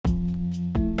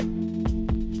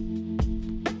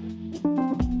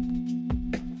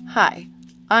Hi,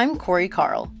 I'm Corey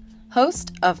Carl,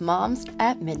 host of Moms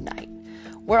at Midnight,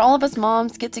 where all of us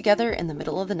moms get together in the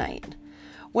middle of the night.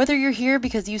 Whether you're here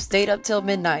because you stayed up till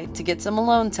midnight to get some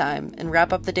alone time and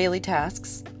wrap up the daily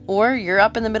tasks, or you're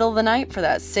up in the middle of the night for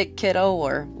that sick kiddo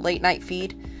or late night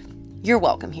feed, you're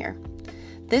welcome here.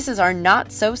 This is our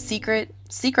not so secret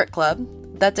club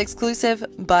that's exclusive,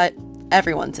 but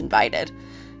everyone's invited.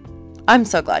 I'm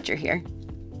so glad you're here.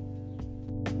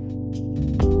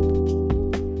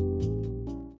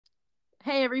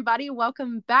 Hey everybody,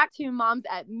 welcome back to Moms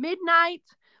at Midnight.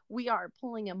 We are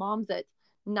pulling a Moms at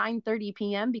 9:30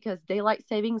 p.m. because daylight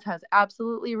savings has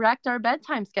absolutely wrecked our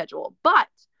bedtime schedule. But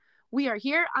we are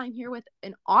here. I'm here with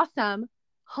an awesome,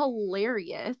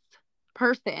 hilarious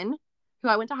person who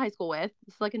I went to high school with.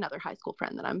 This is like another high school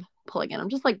friend that I'm pulling in. I'm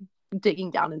just like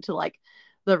digging down into like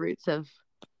the roots of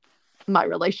my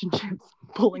relationships,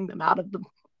 pulling them out of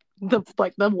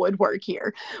the woodwork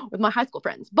here with my high school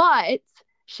friends. But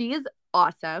she is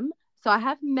awesome. So I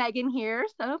have Megan here.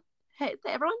 So hey,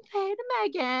 everyone say hey to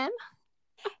Megan.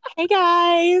 Hey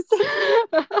guys.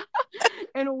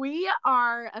 And we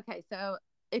are okay. So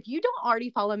if you don't already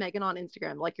follow Megan on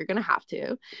Instagram, like you're gonna have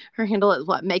to. Her handle is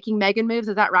what? Making Megan Moves.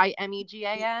 Is that right?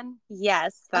 MEGAN?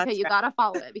 Yes, that's okay. You right. gotta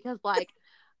follow it because like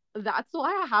that's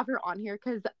why I have her on here,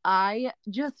 because I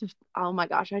just, oh my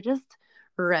gosh, I just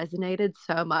resonated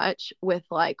so much with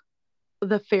like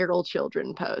the feral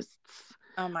children posts.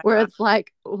 Oh my where God. It's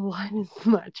like, what is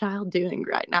my child doing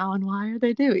right now and why are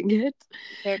they doing it?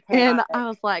 They're And chaotic. I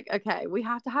was like, okay, we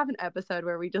have to have an episode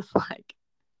where we just like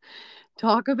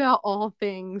talk about all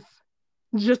things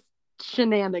just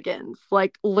shenanigans,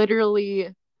 like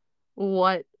literally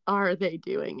what are they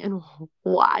doing and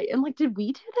why, and like did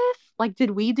we do this, like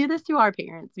did we do this to our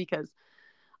parents? Because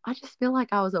I just feel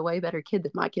like I was a way better kid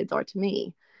than my kids are to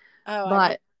me. Oh,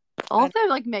 But also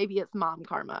like maybe it's mom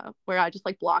karma where I just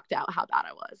like blocked out how bad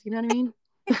I was, you know what I mean?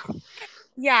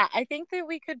 Yeah, I think that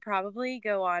we could probably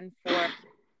go on for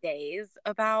days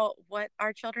about what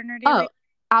our children are doing. Oh,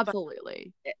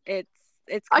 absolutely. It's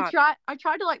I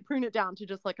tried to like prune it down to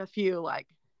just like a few like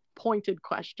pointed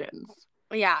questions.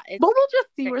 Yeah, But we'll just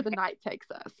see where the night takes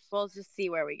us. We'll just see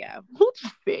where we go. We'll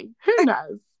just see. Who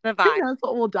knows? The vibe. Who knows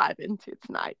what we'll dive into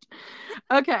tonight?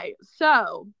 Okay,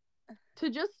 so to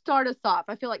just start us off,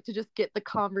 I feel like to just get the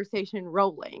conversation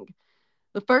rolling,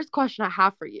 the first question I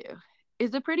have for you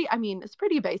is it's a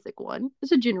pretty basic one.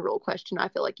 It's a general question I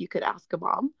feel like you could ask a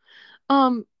mom.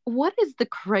 What is the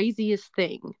craziest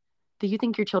thing that you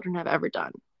think your children have ever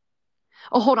done?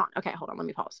 Oh, hold on. Okay, hold on. Let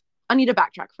me pause. I need to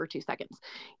backtrack for 2 seconds.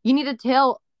 You need to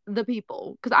tell the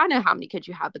people, because I know how many kids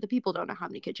you have, but the people don't know how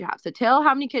many kids you have. So tell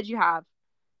how many kids you have,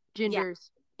 genders,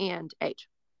 and age.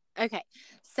 Okay,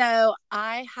 so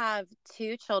I have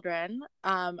 2 children.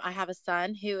 I have a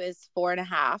son who is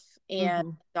 4.5 and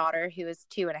a daughter who is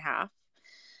 2.5.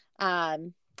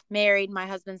 Married. My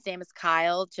husband's name is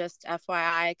Kyle, just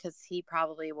FYI, because he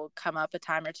probably will come up a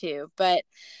time or two. But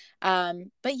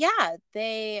yeah,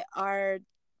 they are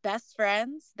best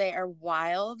friends. They are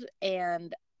wild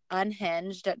and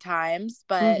unhinged at times,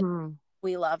 but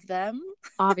we love them.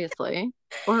 Obviously.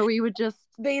 Or we would just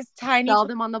these tiny sell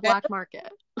them on the black market.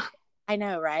 I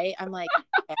know, right? I'm like,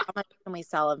 okay, how much can we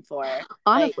sell them for?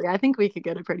 Honestly, I think we could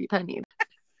get a pretty penny.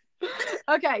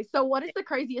 Okay, so what is the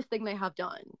craziest thing they have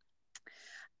done?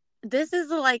 This is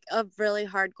like a really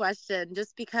hard question,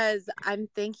 just because I'm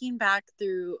thinking back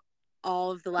through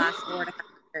all of the last 4.5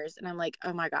 years, and I'm like,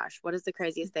 oh my gosh, what is the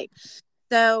craziest thing?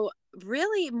 So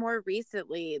really more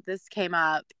recently, this came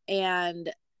up,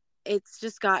 and it's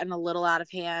just gotten a little out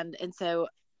of hand. And so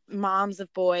moms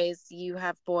of boys, you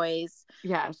have boys.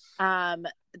 Yes.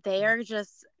 They are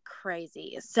just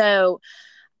crazy. So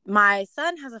my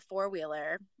son has a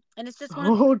 4-wheeler, and it's just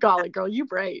golly girl, you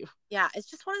brave. Yeah, it's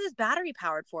just one of those battery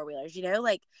powered 4-wheelers,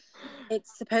 like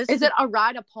it's supposed to. Is it a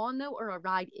ride upon though, or a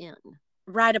ride in?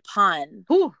 Ride upon.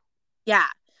 Ooh. Yeah,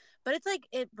 but it's like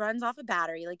it runs off a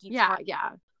battery, like you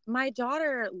yeah. My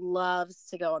daughter loves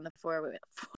to go on the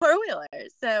 4-wheeler,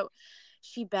 so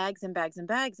she begs and begs and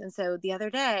begs. And so the other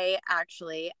day,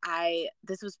 actually,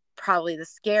 this was probably the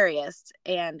scariest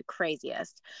and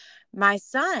craziest. My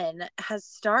son has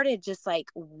started just like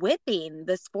whipping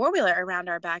this 4-wheeler around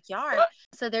our backyard.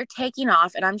 So they're taking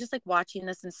off, and I'm just like watching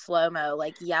this in slow-mo,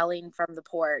 like yelling from the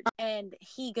porch. And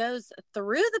he goes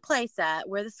through the play set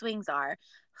where the swings are,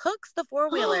 hooks the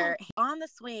 4-wheeler on the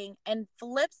swing, and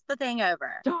flips the thing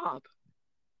over. Stop.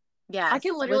 Yes. I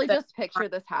can literally just picture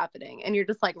this happening, and you're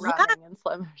just like running in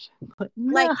slow motion.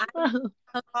 Like I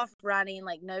took off running,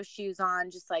 like no shoes on,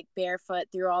 just like barefoot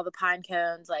through all the pine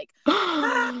cones, like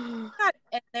and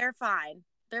they're fine.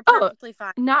 They're perfectly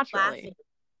fine. Naturally. Laughing.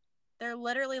 They're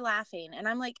literally laughing. And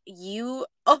I'm like, you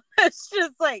almost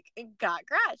just like got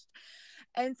crushed.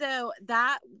 And so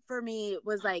that for me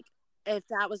was like, if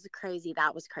that was crazy,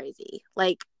 that was crazy.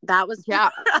 Like that was Yeah.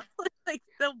 like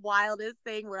the wildest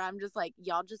thing where I'm just like,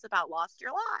 y'all just about lost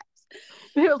your lives.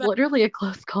 It was But literally a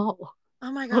close call.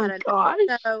 oh my Oh God. And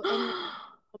gosh. so anyway,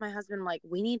 my husband, like,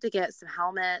 we need to get some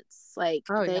helmets. Like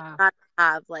Oh they yeah. gotta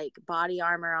have like body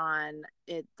armor on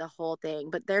it, the whole thing.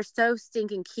 But they're so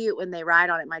stinking cute when they ride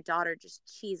on it. My daughter just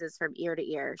cheeses from ear to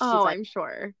ear. She's Oh, like I'm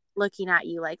sure. looking at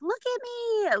you like, look at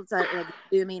me. It's like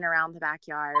zooming around the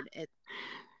backyard.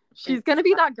 She's It's gonna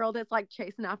be that girl that's like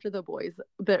chasing after the boys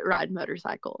that ride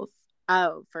motorcycles.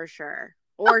 oh, for sure.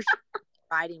 Or she's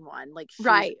riding one. Like she's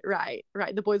Right.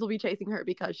 The boys will be chasing her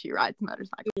because she rides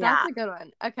motorcycles. That's yeah. a good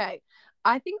one. Okay.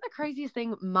 I think the craziest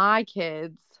thing my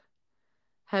kids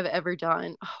have ever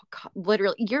done, oh God,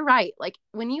 literally, you're right. Like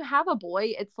when you have a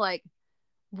boy, it's like,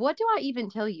 what do I even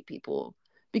tell you people?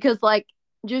 Because like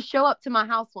just show up to my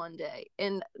house one day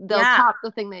and they'll Yeah. top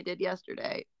the thing they did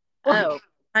yesterday. Oh,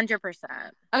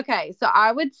 100%. Okay, so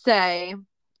I would say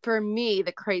for me,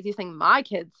 the craziest thing my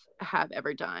kids have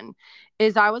ever done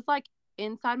is I was like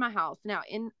inside my house. Now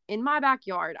in my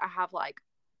backyard, I have like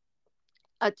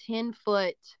a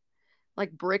 10-foot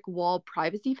like brick wall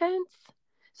privacy fence.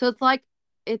 So it's like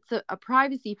it's a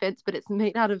privacy fence, but it's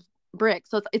made out of brick.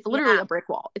 So it's literally Yeah. a brick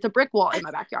wall. It's a brick wall in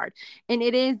my backyard. And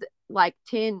it is like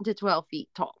 10 to 12 feet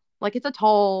tall. Like it's a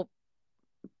tall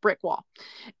brick wall.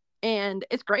 And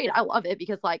it's great. I love it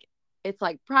because like it's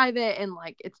like private and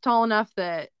like it's tall enough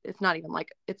that it's not even like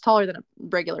it's taller than a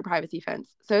regular privacy fence.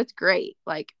 So it's great.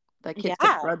 Like the kids can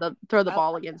Yeah. throw the Oh,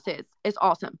 ball against it. It's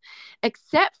awesome.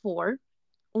 Except for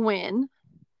when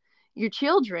your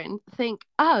children think,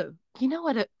 oh, you know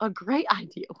what a great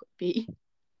idea would be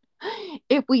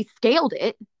if we scaled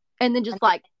it and then just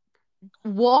like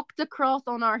walked across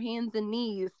on our hands and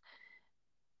knees.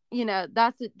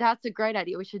 That's a great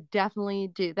idea. We should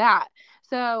definitely do that.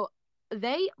 So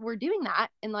they were doing that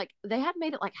and like they had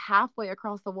made it like halfway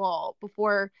across the wall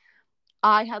before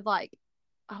I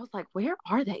was like, where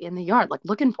are they in the yard? Like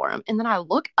looking for them. And then I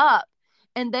look up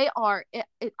and they are,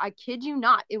 I kid you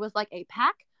not, it was like a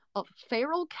pack of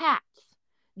feral cats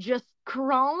just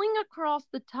crawling across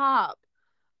the top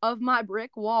of my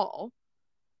brick wall.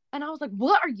 And I was like,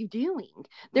 what are you doing?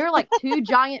 There are like two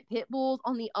giant pit bulls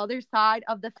on the other side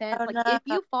of the fence. oh Like, no. if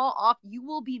you fall off, you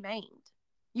will be maimed.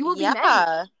 You will be maimed.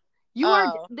 Yeah. You are,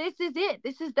 Oh, this is it.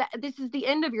 This is the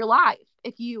end of your life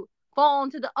if you fall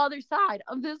onto the other side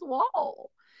of this wall.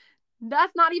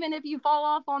 That's not even if you fall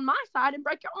off on my side and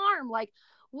break your arm. Like,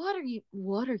 what are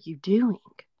you doing?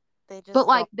 they just But don't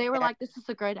like, they were care. like, this is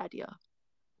a great idea.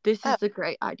 This Oh, is a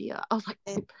great idea. I was like,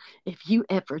 they, if you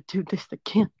ever do this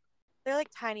again. they're like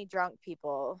tiny drunk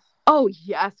people. Oh,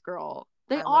 yes, girl.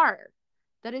 They I'm are.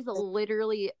 That is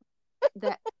literally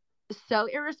that so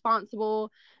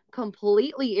irresponsible,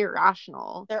 completely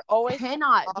irrational, they're always trying to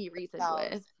cannot off be reasoned with.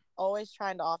 themselves. Always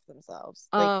trying to off themselves.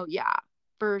 Like Oh, yeah,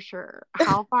 for sure.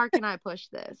 How far can I push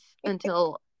this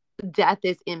until death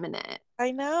is imminent?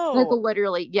 I That's know.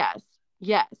 literally, yes,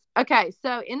 yes. Okay,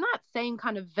 so in that same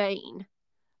kind of vein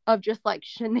of just like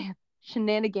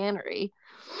shenaniganery,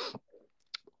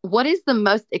 what is the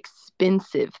most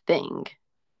expensive thing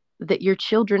that your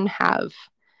children have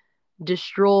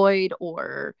destroyed,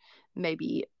 or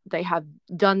maybe they have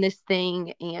done this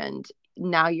thing and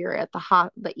now you're at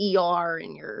the ER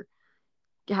and you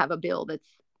have a bill that's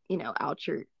out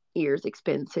your ears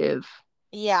expensive?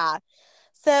 Yeah.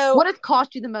 So What has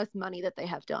cost you the most money that they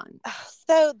have done?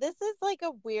 so this is like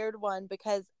a weird one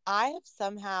because I have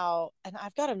somehow, and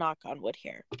I've got to knock on wood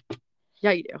here,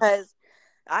 Yeah, you do. because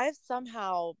I've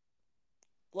somehow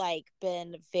like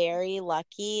been very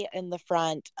lucky in the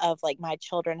front of like my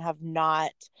children have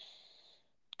not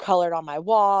colored on my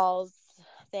walls.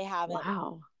 They haven't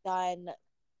Wow. done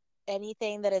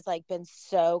anything that has like been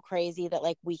so crazy that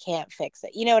like we can't fix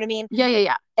it. You know what I mean? Yeah.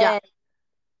 And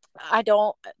I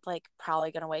don't like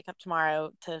probably gonna wake up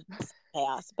tomorrow to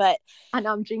chaos, but I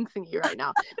know I'm jinxing you right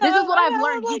now. This is no, what I I've know. I'm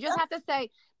learned. You like, just have to say,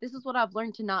 this is what I've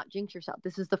learned to not jinx yourself.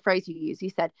 This is the phrase you use. You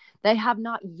said, they have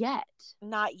not yet.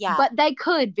 not yet. But they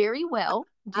could very well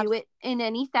do Absolutely. it in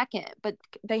any second. But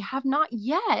they have not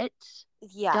yet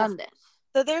Yes. done this.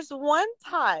 So there's one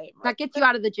time. That gets you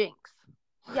out of the jinx.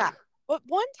 Yeah. But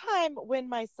one time when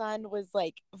my son was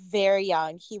like very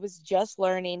young, he was just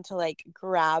learning to like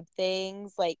grab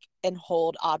things like and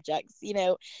hold objects,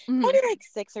 Mhm. probably like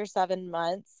 6 or 7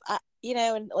 months,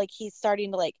 and like he's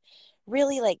starting to like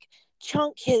really like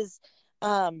chunk his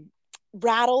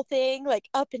rattle thing like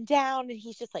up and down, and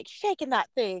he's just like shaking that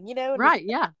thing, and Right.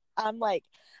 Yeah. I'm like,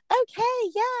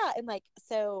 okay, yeah. And like,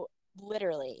 so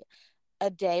literally a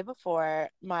day before,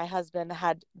 my husband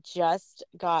had just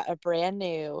got a brand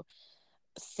new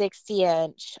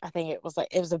 60-inch. I think it was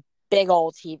a big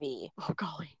old TV. Oh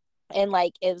golly. And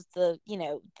like it was the,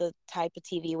 the type of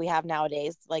TV we have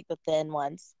nowadays, like the thin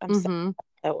ones. I'm so, Mm-hmm.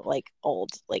 so like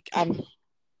old. Like I'm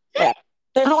whatever. I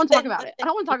The don't want to talk thin, about it. I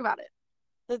don't want to talk about it.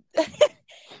 the,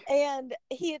 and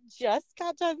he had just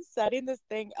got done setting this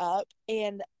thing up,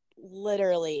 and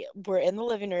literally we're in the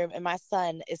living room and my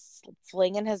son is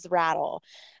flinging his rattle.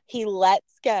 He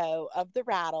lets go of the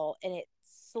rattle and it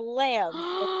slams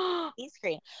in the TV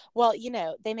screen. Well,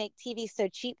 they make TV so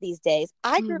cheap these days.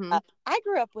 Mm-hmm. I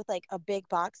grew up with like a big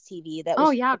box TV that Oh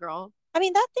was, yeah, girl. I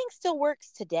mean, that thing still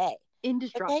works today. Okay.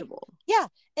 Indestructible. Yeah.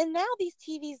 And now these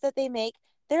TVs that they make,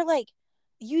 they're like,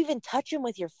 you even touch them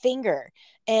with your finger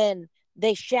and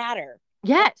they shatter. And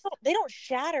Yes. they don't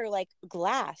shatter like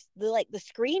glass. The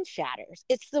screen shatters.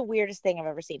 It's the weirdest thing I've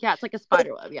ever seen. Yeah, it's like a But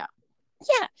spider web. Yeah.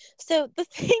 yeah. So the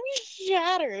thing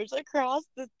shatters across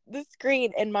the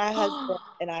screen, and my husband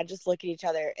and I just look at each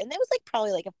other, and it was like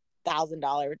probably like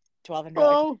 $1,000, $1,200.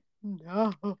 Oh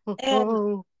And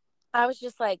no. I was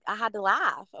just like, I had to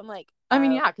laugh. I'm like, I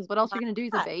mean, oh yeah, because what else are my you gonna do as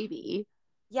a God. baby?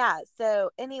 Yeah. So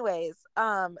anyways,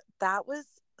 that was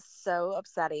so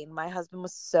upsetting. My husband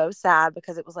was so sad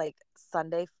because it was like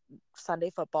Sunday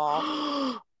football.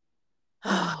 Oh.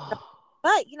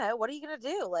 But what are you gonna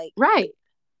do? Like, Right.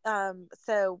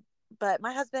 so, but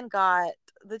my husband got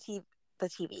the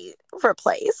TV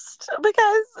replaced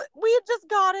because we had just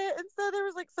got it, and so there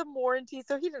was like some warranty,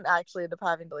 so he didn't actually end up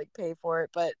having to like pay for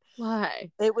it, but Why?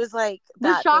 it was like The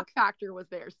that thing. shock factor was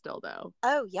there still, though.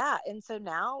 Oh yeah, and so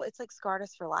now it's like scarred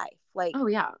us for life. Like, Oh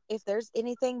yeah. if there's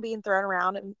anything being thrown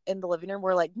around in the living room,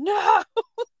 we're like, no.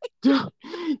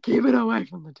 Keep it away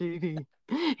from the TV.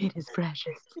 It is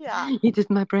precious. Yeah, It is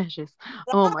my precious.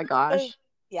 Oh that my was gosh.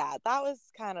 yeah, that was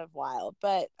kind of wild,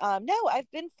 but no, I've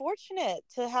been fortunate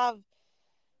to have,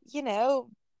 you know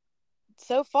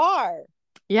so far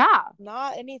Yeah.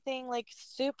 not anything like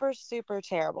super super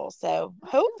terrible, so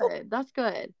hopefully. Good. That's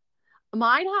good.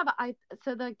 Mine have I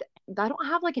so the I don't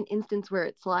have like an instance where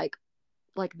it's like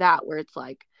that where it's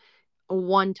like a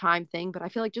one time thing, but I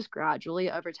feel like just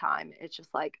gradually over time it's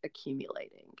just like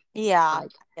accumulating. Yeah,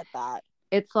 Like I get that.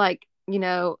 it's like,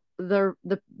 the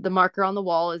marker on the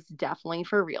wall is definitely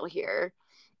for real here.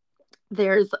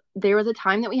 There was a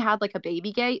time that we had like a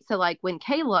baby gate. So like when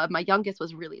Caleb, my youngest,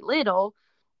 was really little,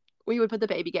 we would put the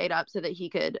baby gate up so that he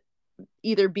could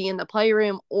either be in the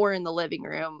playroom or in the living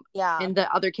room, Yeah. and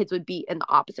the other kids would be in the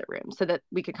opposite room so that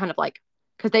we could kind of like,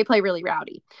 because they play really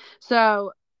rowdy.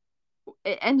 So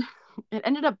and it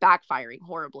ended up backfiring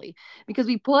horribly because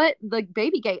we put the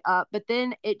baby gate up, but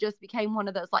then it just became one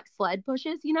of those like sled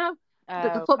pushes,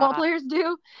 that the Oh football god. players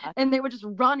do, and they would just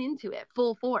run into it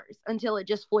full force until it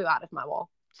just flew out of my wall.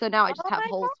 So now I just Oh have my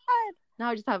holes. god. Now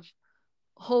I just have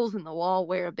holes in the wall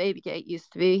where a baby gate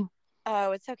used to be.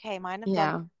 Oh, it's okay, mine have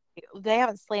done. Yeah. They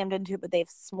haven't slammed into it, but they've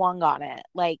swung on it,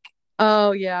 like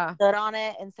Oh yeah. stood on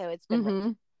it, and so it's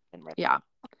Mm-hmm. been ripped Yeah. out.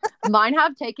 Mine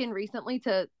have taken recently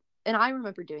to, and I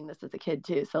remember doing this as a kid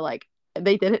too. So like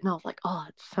they did it and I was like, oh,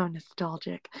 it's so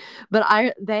nostalgic.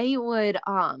 But they would,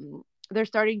 they're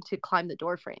starting to climb the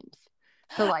door frames.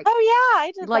 So Oh yeah,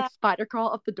 I did like that. spider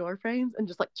crawl up the door frames and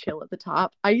just like chill at the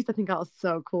top. I used to think I was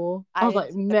so cool. I I was did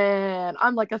like, too. man,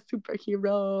 I'm like a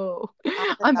superhero. I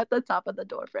did I'm that. at the top of the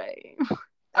door frame.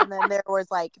 And then there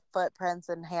was like footprints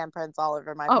and handprints all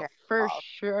over my Oh, parents' for wall.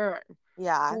 sure.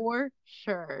 Yeah, For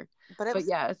sure. but it But was.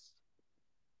 yes,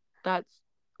 that's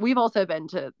we've also been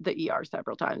to the ER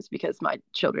several times because my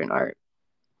children are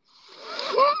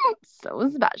so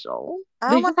special. Oh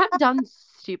They my just have god. done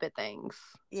stupid things.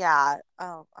 Yeah.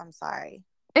 Oh, I'm sorry.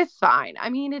 It's fine. I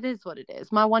mean, it is what it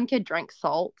is. My one kid drank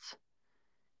salt.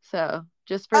 So,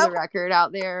 just for Oh. the record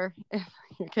out there, if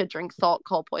your kid drinks salt,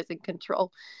 call poison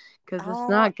control because it's Oh.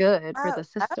 not good for Oh. the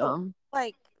Oh. system.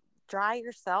 Like, dry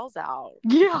your cells out.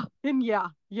 Yeah. And yeah.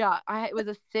 It was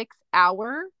a 6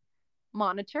 hour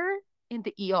monitor in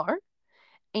the ER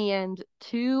and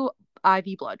 2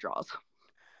 IV blood draws.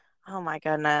 Oh my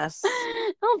goodness.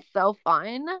 It was so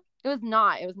fun. It was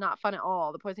not. It was not fun at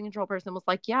all. The poison control person was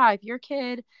like, yeah, if your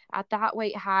kid at that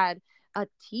weight had a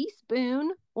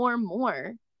teaspoon or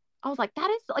more, I was like, that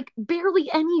is like barely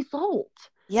any salt.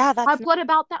 Yeah, I that's. put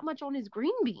about that much on his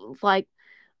green beans. Like,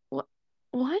 what?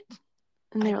 What?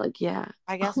 And I they're like, yeah.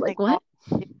 I I'm guess they like, what?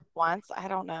 call it once. I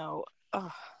don't know.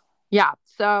 Oh, Yeah.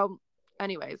 So,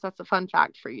 anyways, that's a fun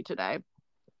fact for you today.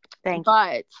 thank you.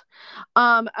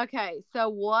 But, okay. So,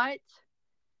 what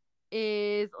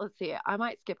is, let's see, I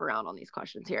might skip around on these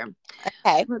questions here.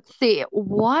 Okay. Let's see.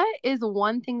 What is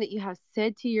one thing that you have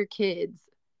said to your kids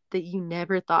that you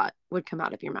never thought would come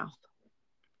out of your mouth?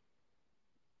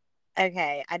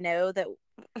 Okay, I know that.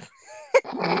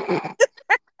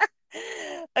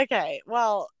 Okay,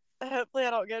 well, hopefully I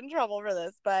don't get in trouble for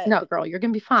this, but No, girl, you're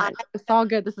gonna be fine. It's all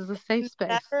good. This is a safe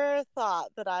space. never thought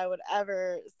that I would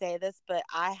ever say this, but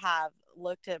I have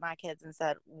looked at my kids and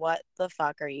said, "What the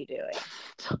fuck are you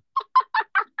doing?"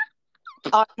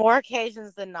 On more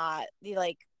occasions than not,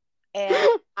 and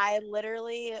I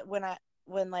literally when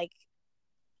like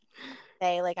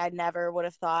say like I never would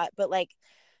have thought, but like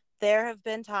there have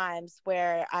been times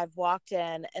where I've walked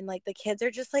in and like the kids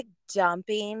are just like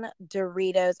dumping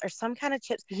Doritos or some kind of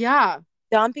chips, Yeah.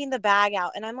 dumping the bag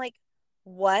out, and I'm like,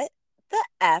 "What the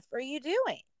f are you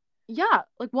doing?" Yeah.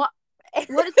 Like what?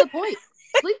 What is the point?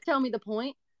 Please tell me the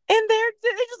point. And they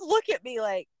just look at me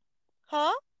like,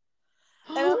 "Huh?"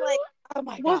 And I'm like, "Oh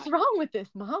my What's god." wrong with this,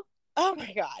 Mom? Oh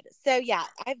my god. So yeah,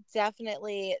 I've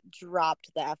definitely dropped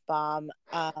the F bomb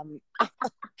on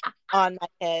my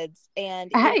kids, and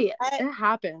you know Hey, what? it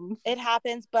happens. It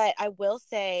happens, but I will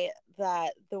say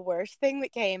that the worst thing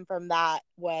that came from that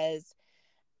was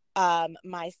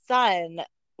my son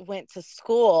went to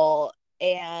school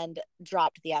and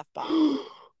dropped the F bomb.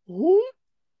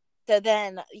 So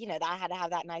then, I had to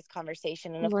have that nice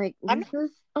conversation. And of course, Like, this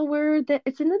is a word that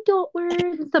it's an adult word.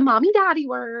 It's a mommy daddy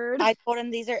word. I told him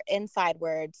these are inside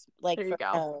words, like There you for go.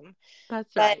 home.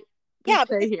 That's But right. We yeah,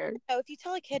 stay because here. if you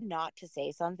tell a kid not to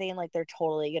say something, like they're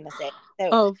totally gonna say it. So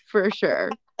Oh, for sure.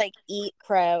 like eat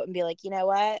crow and be like, you know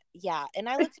what? Yeah. And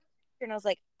I looked at her and I was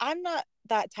like, I'm not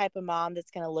that type of mom that's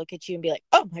gonna look at you and be like,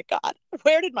 oh my god,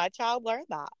 where did my child learn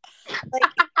that? Like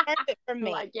he learned it from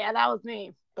me. Like, yeah, that was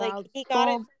me. That Like was he got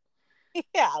it.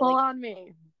 Yeah. full Like on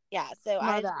me. yeah. So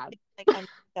My I just bad. like I'm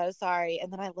so sorry.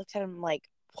 And then I looked at him like,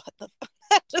 what the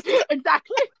fuck? Just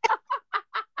Exactly.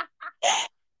 I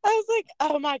was like,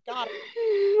 oh my god.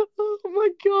 Oh my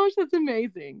gosh, that's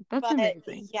amazing. That's But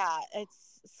amazing. yeah,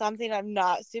 it's something I'm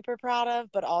not super proud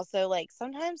of, but also like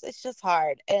sometimes it's just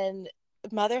hard, and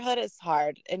motherhood is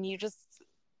hard, and you just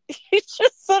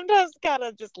sometimes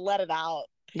gotta just let it out,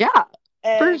 Yeah,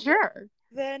 for and sure.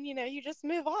 then you just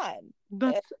move on. And,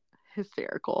 That's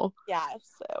hysterical. yeah,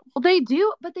 so Well, they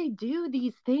do, but they do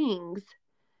these things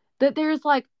that there's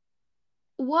like,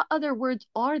 what other words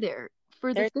are there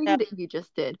for the there's no thing that you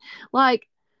just did? Like,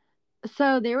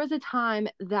 so there was a time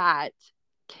that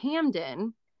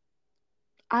Camden,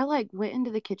 I like went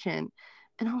into the kitchen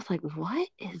and I was like, what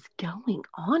is going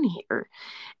on here?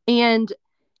 And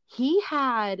he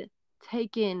had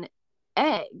taken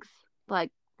eggs,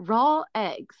 like raw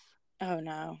eggs, oh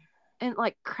no. and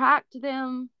like cracked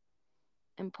them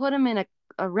and put them in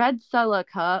a red Solo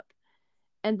cup.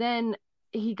 And then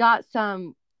he got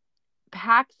some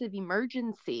packs of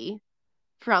emergency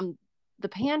from the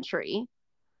pantry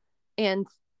and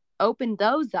opened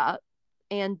those up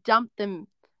and dumped them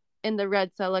in the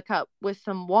red Solo cup with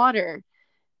some water.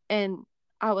 And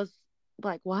I was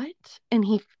like, what? And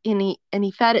he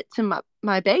fed it to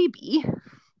my baby.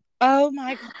 Oh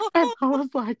my god. And I was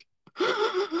like,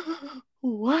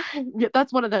 what? Yeah,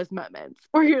 that's one of those moments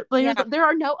where you're like, Yeah, there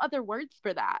are no other words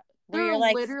for that. where There are you're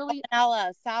like literally,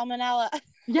 salmonella.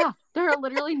 yeah, there are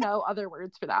literally no other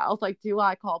words for that. I was like, do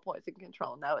I call poison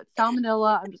control? No, it's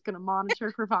salmonella. I'm just going to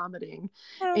monitor for vomiting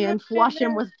Oh my and flush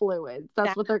him goodness. with fluids. That's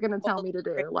That's what they're going to tell so me to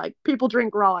crazy. do. Like, people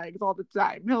drink raw eggs all the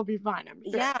time. He'll be fine, I'm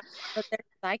sure. Yeah, but they're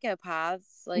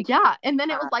psychopaths, like Yeah. And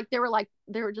then it was that. like,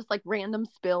 they were just like random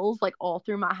spills, like all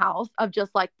through my house of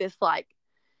just like this, like,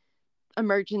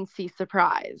 emergency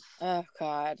surprise. Oh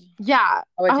god. Yeah.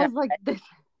 I would I tell was like,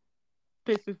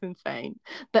 this is insane.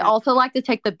 They also like to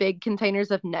take the big containers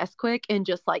of Nesquik and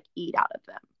just like eat out of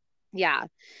them. yeah.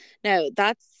 No,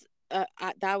 that's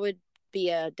that would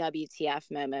be a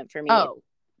WTF moment for me. Oh,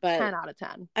 But 10 out of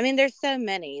 10. I mean, there's so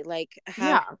many. Like, how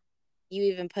Yeah. can you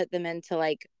even put them into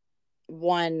like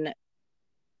one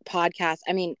podcast?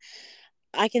 I mean,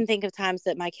 I can think of times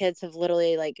that my kids have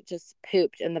literally like just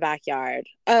pooped in the backyard.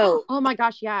 Oh, Oh my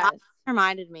gosh, that yes.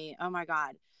 reminded me. Oh my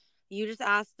god, you just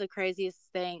asked the craziest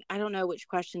thing. I don't know which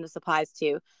question this applies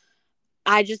to.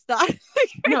 I just thought the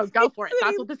No, go for craziest it.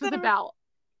 That's thing what this is that about.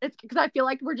 It's because I feel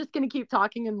like we're just going to keep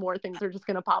talking and more things are just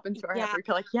going to pop into our head. yeah. We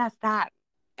feel like, yes, that.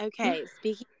 Okay,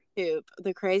 speaking of poop,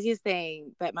 the craziest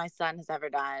thing that my son has ever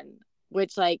done,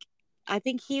 which like I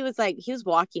think he was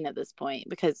walking at this point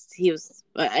because he was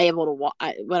able to walk,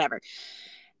 whatever.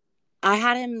 I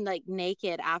had him like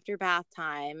naked after bath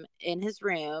time in his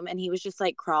room, and he was just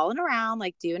like crawling around,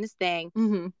 like doing his thing.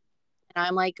 Mm-hmm. And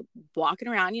I'm like walking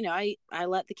around, I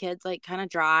let the kids like kind of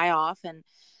dry off, and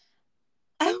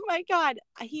oh my god,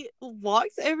 he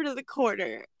walks over to the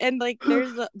corner, and like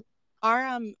there's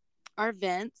our our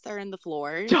vents are in the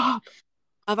floors Stop.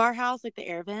 of our house, like the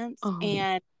air vents. Oh,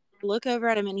 And I look over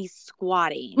at him and he's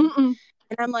squatting. mm-mm,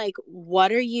 And I'm like,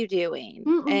 what are you doing?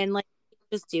 mm-mm, And like,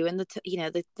 just doing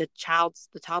the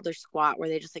toddler squat where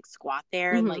they just like squat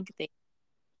there and mm-hmm. like they,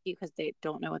 because they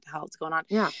don't know what the hell is going on.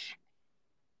 Yeah.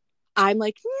 I'm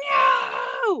like,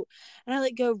 no. And I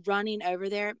like go running over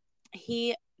there.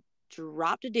 He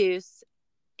dropped a deuce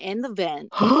in the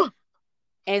vent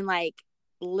and like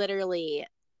literally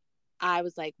I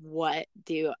was like, what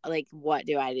do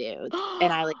I do?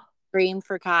 And I like screamed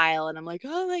for Kyle and I'm like,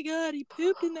 oh my God, he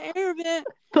pooped in the air vent.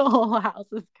 The whole house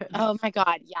is Oh goodness. my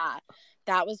God. Yeah.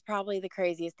 That was probably the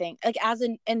craziest thing. Like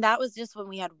and that was just when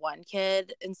we had one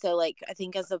kid. And so like, I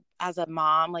think as a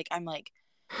mom, like, I'm like,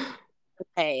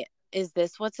 okay, is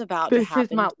this what's about to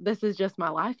happen? This is just my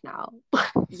life now.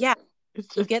 Yeah.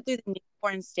 It's You just get through the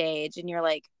newborn stage and you're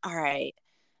like, all right,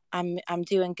 I'm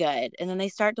doing good. And then they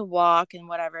start to walk and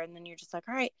whatever. And then you're just like,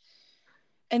 all right.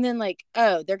 And then like,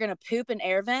 oh, they're gonna poop in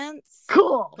air vents.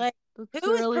 cool. Like, That's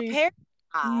who is really prepared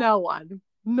for that? no one.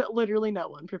 No, literally no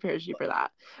one prepares you for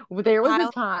that. There was a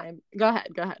Kyle time. Go ahead.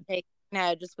 Go ahead.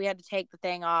 no, just we had to take the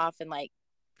thing off and like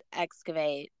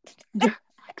excavate. Yeah.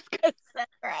 It's so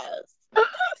gross.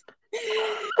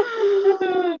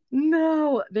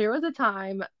 No, there was a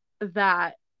time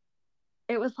that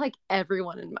it was like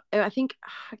everyone I think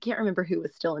I can't remember who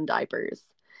was still in diapers,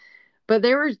 but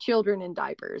there were children in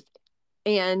diapers,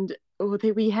 and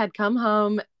we had come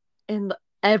home, and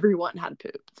everyone had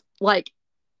pooped. Like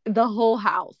the whole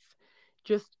house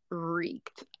just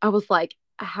reeked. I was like,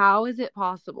 how is it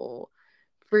possible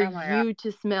for Oh my God. you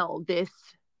to smell this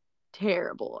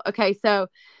terrible? Okay, so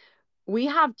we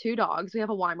have two dogs. We have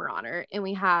a Weimaraner, and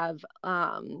we have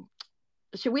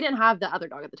we didn't have the other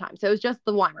dog at the time, so it was just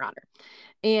the Weimaraner.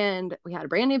 And we had a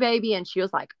brand new baby, and she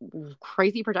was like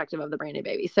crazy protective of the brand new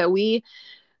baby. So we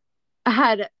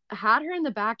had her in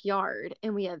the backyard,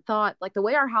 and we had thought, like, the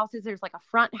way our house is, there's like a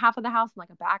front half of the house and like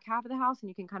a back half of the house, and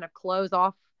you can kind of close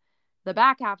off the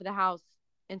back half of the house.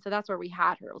 And so that's where we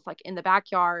had her. It was like in the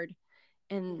backyard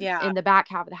and Yeah. in the back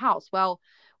half of the house. Well,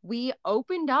 we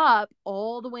opened up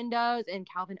all the windows, and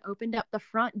Calvin opened up the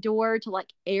front door to like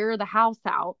air the house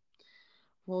out.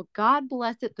 Well, God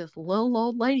bless it, this little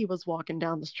old lady was walking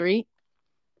down the street,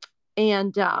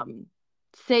 and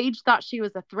Sage thought she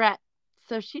was a threat.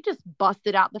 So she just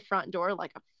busted out the front door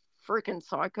like a freaking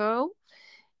psycho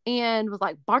and was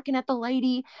like barking at the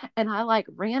lady. And I like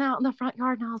ran out in the front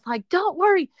yard, and I was like, don't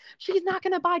worry, she's not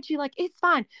gonna bite you. Like, it's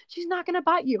fine, she's not gonna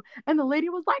bite you. And the lady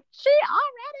was like, she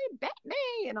already bit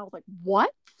me. And I was like,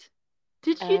 what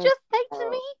did you Oh, just say to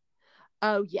me?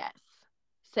 oh. Oh, yes.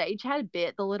 Sage had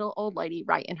bit the little old lady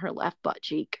right in her left butt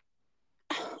cheek.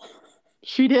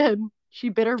 She did. She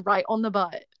bit her right on the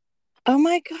butt. Oh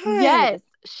my God. Yes.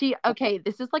 Okay,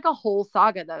 this is like a whole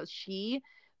saga though. She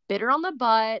bit her on the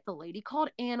butt. The lady called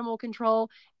animal control.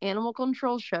 Animal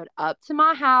control showed up to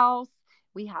my house.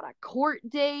 We had a court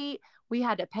date. We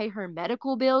had to pay her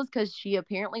medical bills because she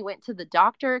apparently went to the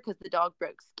doctor because the dog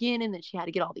broke skin, and then she had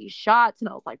to get all these shots. And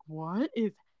I was like, what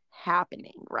is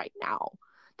happening right now?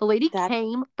 The lady That's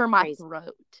came for my crazy.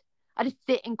 throat. I just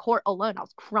sit in court alone. I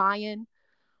was crying.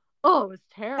 Oh, it was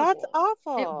That's terrible. It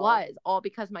awful. was all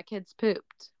because my kids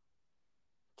pooped.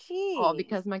 All Jeez.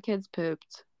 because my kids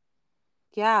pooped.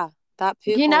 Yeah. That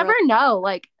poop You will never really, know.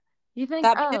 Like, you think,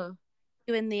 that poop oh,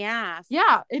 you in the ass.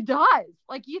 yeah, it does.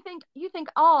 Like, you think,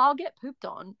 oh, I'll get pooped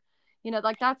on.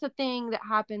 Like that's a thing that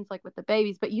happens like with the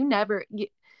babies, but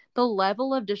the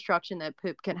level of destruction that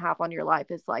poop can have on your life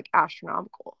is like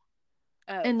astronomical.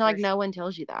 Oh, And like for sure. no one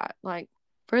tells you that. Like,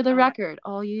 for the Oh my, record,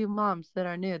 all you moms that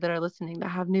are new, that are listening, that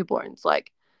have newborns,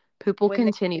 like, poop will when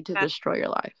continue to destroy your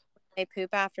life. they poop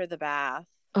after the bath.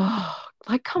 Oh,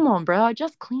 like, come on, bro. I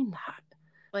just cleaned that.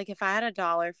 Like if I had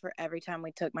 $1 for every time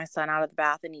we took my son out of the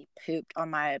bath and he pooped on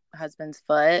my husband's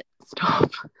foot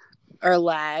Stop. or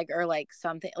leg or like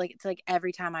something, like it's like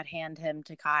every time I'd hand him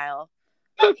to Kyle,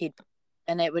 he'd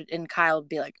and Kyle would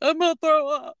be like, I'm gonna throw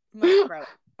up. I'm like, throw it.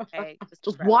 Okay, just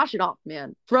Just throw it. wash it off,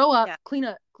 man. Throw up, Yeah. clean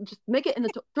up, just make it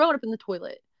throw it up in the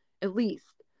toilet, at least.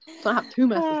 So I don't have two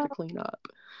messes to clean up.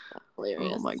 Oh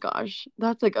Hilarious. my gosh,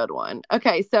 that's a good one.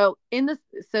 Okay, so in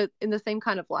the same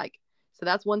kind of like, so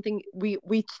that's one thing we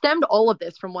stemmed all of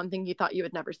this from one thing you thought you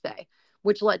would never say,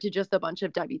 which led to just a bunch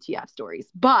of WTF stories.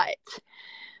 But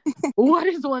what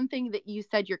is one thing that you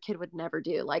said your kid would never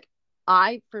do? Like,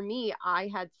 for me, I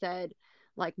had said,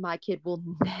 like, my kid will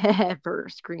never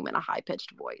scream in a high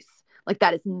pitched voice. Like,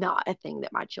 that is not a thing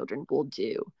that my children will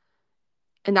do.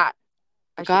 And that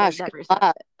I should have Gosh, good never said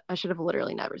luck. it. I should have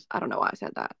literally never. I don't know why I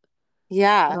said that. I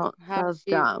Yeah. don't. How That did was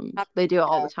you dumb. how did They do it you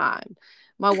all the know? time.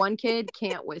 My one kid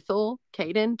can't whistle.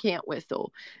 Caden can't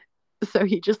whistle. So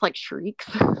he just like shrieks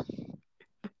to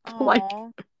like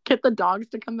Oh, get the dogs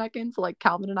to come back in. So like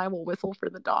Calvin and I will whistle for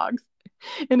the dogs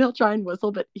and he'll try and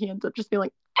whistle, but he ends up just being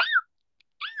like,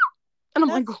 and I'm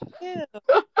like, that's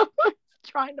cute.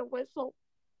 trying to whistle.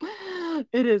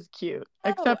 It is cute, Oh,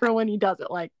 except for when he does it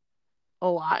like a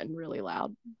lot and really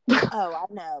loud. oh,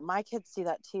 I know. My kids do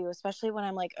that too, especially when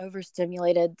I'm like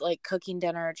overstimulated, like cooking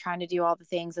dinner, trying to do all the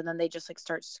things, and then they just like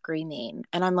start screaming.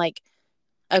 And I'm like,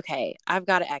 okay, I've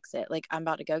got to exit. Like, I'm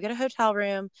about to go get a hotel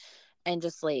room and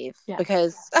just leave Yes.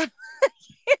 because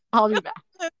I'll be back.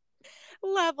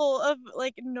 level of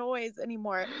like noise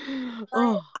anymore. But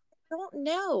Oh. I don't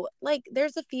know. Like,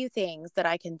 there's a few things that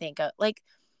I can think of. Like,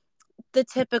 the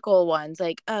typical ones,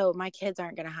 like, oh, my kids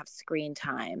aren't going to have screen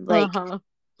time. Like, Uh-huh.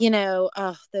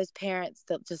 oh, those parents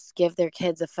that just give their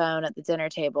kids a phone at the dinner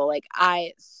table. Like,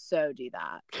 I so do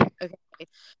that. Okay.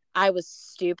 I was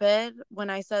stupid when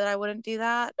I said I wouldn't do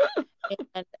that.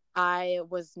 And I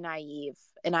was naive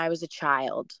and I was a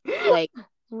child. Like,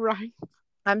 Right.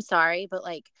 I'm sorry, but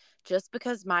like, just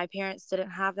because my parents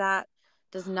didn't have that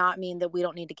does not mean that we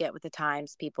don't need to get with the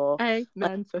times, people. Like,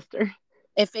 Amen, sister.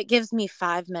 if it gives me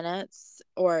 5 minutes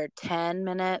or 10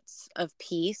 minutes of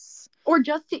peace, Or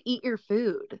just to eat your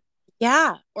food.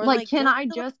 yeah. Or Like, like, can just I to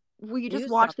like, just, will you just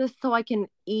do watch something. this so I can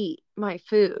eat my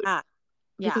food? Yeah.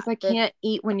 Yeah. Because I can't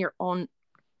eat when you're on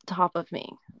top of me.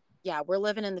 Yeah. We're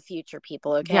living in the future,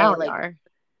 people. Yeah, Okay. we Like, are.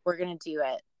 we're going to do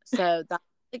it. So that's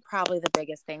like probably the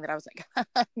biggest thing that I was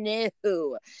like,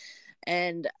 no.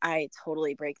 And I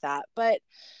totally break that. But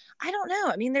I don't know.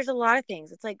 I mean, there's a lot of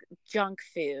things. It's like junk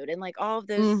food and like all of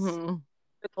those Mm-hmm.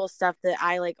 typical stuff that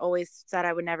I like always said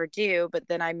I would never do. But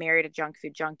then I married a junk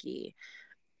food junkie.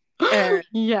 And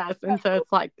Yes. And so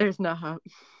it's like, there's no hope.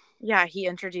 yeah, he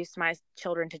introduced my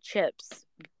children to chips.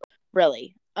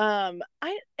 Really. And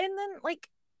then like,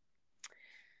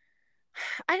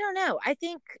 I don't know. I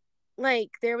think like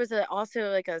there was also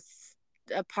like a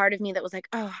part of me that was like,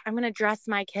 oh, I'm gonna dress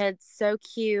my kids so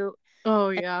cute Oh,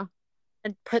 yeah.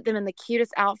 and put them in the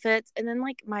cutest outfits. And then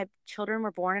like my children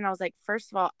were born, and I was like,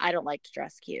 first of all, I don't like to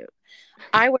dress cute.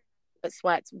 I wear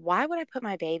sweats. Why would I put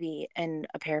my baby in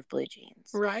a pair of blue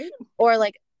jeans Right? or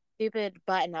like stupid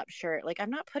button up shirt? Like,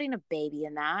 I'm not putting a baby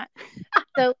in that.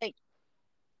 So like,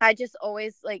 I just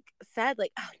always like said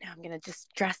like, oh no, I'm gonna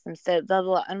just dress them so blah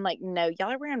blah. I'm like, no,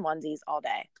 y'all are wearing onesies all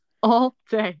day. All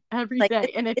day, every Like,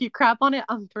 day. And if you crap on it,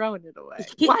 I'm throwing it away.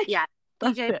 Like, yeah,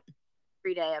 that's DJ it.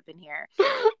 every day up in here,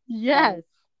 Yes. and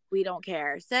we don't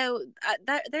care. So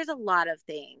there's a lot of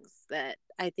things that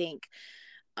I think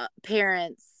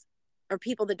parents or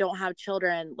people that don't have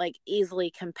children like easily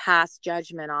can pass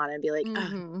judgment on and be like, oh,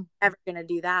 I'm Mm-hmm. never gonna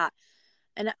do that.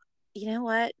 And you know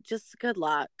what? Just good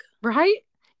luck. Right?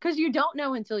 Because you don't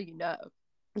know until you know.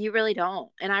 You really don't.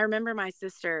 And I remember my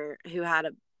sister who had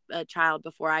a child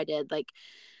before I did. Like,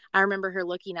 I remember her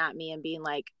looking at me and being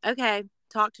like, okay,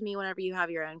 talk to me whenever you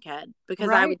have your own kid. Because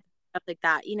I Right? would stuff like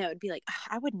that. It'd be like,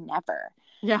 I would never.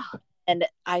 Yeah. And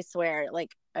I swear,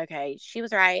 like, okay, she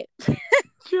was right.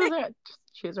 She was right.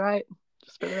 She was right.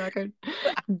 Just for the record.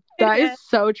 That is Yeah.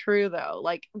 so true though.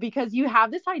 Like, because you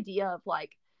have this idea of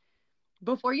like,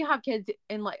 before you have kids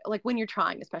and like when you're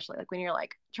trying, especially like when you're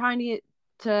like trying to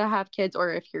have kids,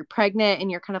 or if you're pregnant and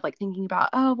you're kind of like thinking about,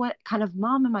 oh, what kind of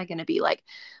mom am I going to be? Like,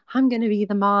 I'm going to be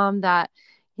the mom that,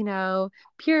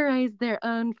 purees their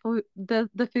own food, the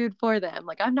food for them.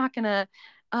 Like, I'm not going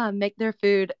to make their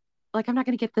food. Like, I'm not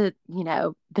going to get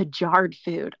the jarred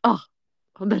food. Oh,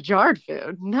 the jarred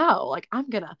food. No, like I'm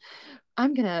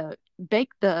gonna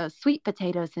bake the sweet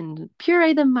potatoes and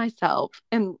puree them myself.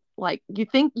 And like, you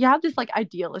think you have this like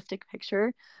idealistic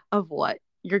picture of what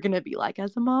you're gonna be like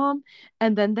as a mom,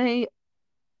 and then they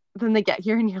get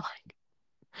here and you're like,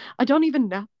 I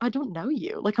don't know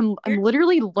you. Like, I'm You're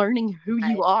literally learning who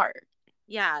you right. are.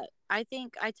 Yeah. I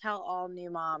think I tell all new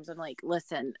moms, I'm like,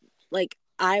 listen, like,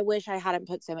 I wish I hadn't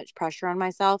put so much pressure on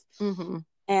myself. Mm-hmm.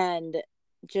 And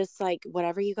just like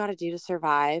whatever you got to do to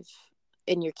survive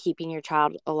and you're keeping your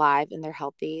child alive and they're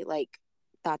healthy, like,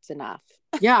 that's enough.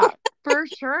 Yeah, for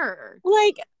sure.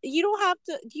 Like, you don't have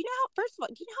to. Do you know first of all,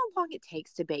 do you know how long it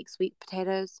takes to bake sweet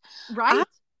potatoes? I Right?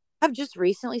 have just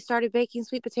recently started baking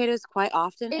sweet potatoes quite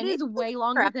often, It and it is way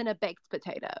longer than a baked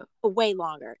potato. way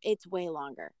longer. It's way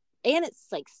longer. And it's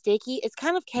like sticky. It's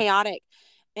kind of chaotic.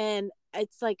 And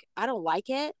it's like, I don't like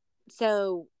it.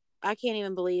 So I can't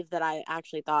even believe that I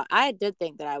actually thought, I did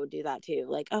think that I would do that too.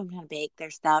 Like, oh, I'm going to bake their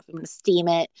stuff. I'm going to steam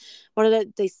it. What are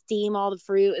they steam all the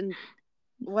fruit and Yeah,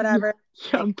 whatever.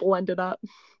 yeah, Like, blend it up.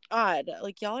 God,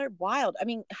 like y'all are wild. I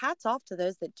mean, hats off to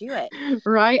those that do it.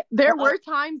 Right. There Well, were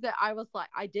times that I was like,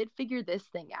 I did figure this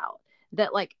thing out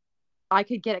that like I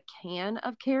could get a can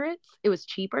of carrots. It was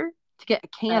cheaper to get a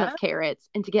can of carrots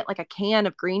and to get like a can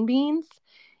of green beans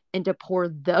and to pour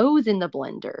those in the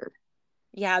blender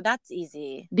yeah, that's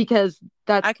easy. because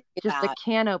that's I could do just a that.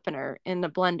 can opener in the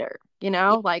blender,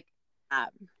 Yeah. like,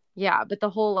 yeah, but the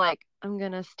whole like, I'm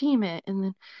going to steam it. And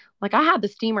then like I had the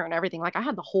steamer and everything. Like I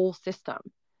had the whole system.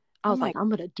 I Oh was my. like, I'm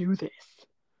going to do this.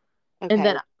 And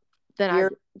Okay.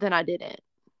 You're. then I didn't,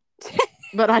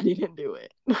 but I didn't do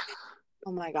it.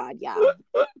 Oh my God. Yeah.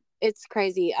 It's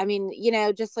crazy. I mean,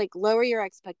 just like lower your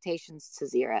expectations to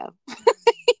zero.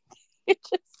 It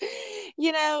just,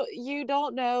 you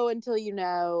don't know until you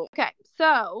know. Okay.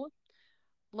 So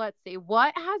let's see.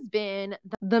 What has been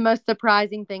the most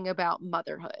surprising thing about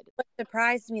motherhood? What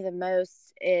surprised me the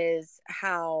most is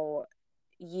how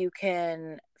you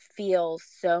can feel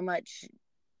so much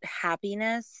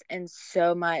happiness and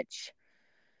so much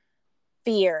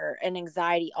fear and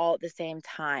anxiety all at the same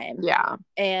time. Yeah.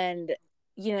 And,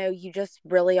 you just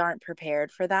really aren't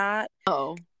prepared for that.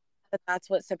 Oh. But that's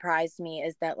what surprised me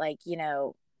is that, like,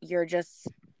 you're just,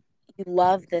 you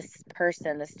love this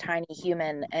person, this tiny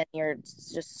human, and you're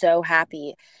just so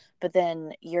happy. But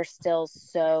then you're still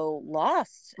so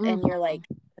lost. Mm-hmm. And you're like,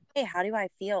 hey, how do I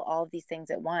feel all of these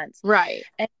things at once? Right.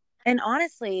 And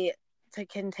honestly, to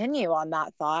continue on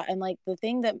that thought, and like the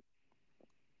thing that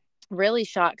really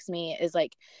shocks me is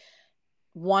like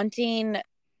wanting,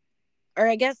 or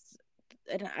I guess,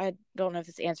 and I don't know if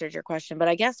this answers your question, but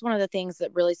I guess one of the things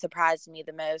that really surprised me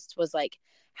the most was like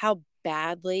how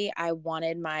badly I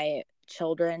wanted my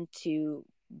children to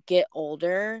get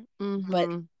older, but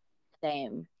Mm-hmm.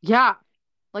 same. Yeah.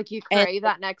 Like you And crave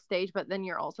that next stage, but then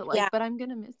you're also like, yeah, but I'm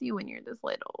gonna miss you when you're this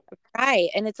little. right.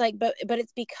 And it's like, but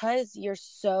it's because you're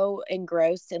so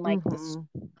engrossed in like the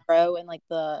Mm-hmm. sorrow and like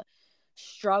the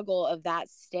struggle of that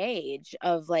stage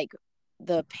of like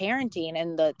the parenting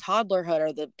and the toddlerhood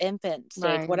or the infant stage,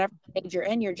 Right. whatever stage you're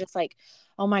in, you're just like,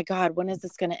 oh my God, when is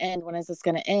this going to end? When is this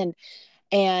going to end?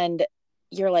 And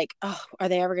you're like, oh, are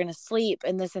they ever going to sleep?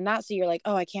 And this and that. So you're like,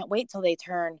 oh, I can't wait till they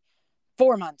turn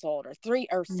 4 months old or 3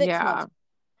 or 6 months. Yeah.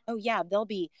 Oh yeah, they'll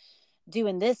be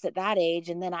doing this at that age.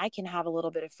 And then I can have a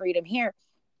little bit of freedom here.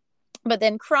 But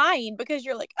then crying because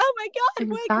you're like, oh my God,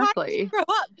 why can't you Exactly. grow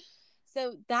up?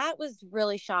 So that was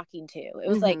really shocking too. It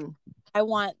was like, Mm-hmm. I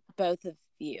want both of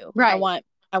you. Right.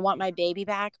 I want my baby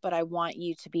back, but I want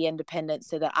you to be independent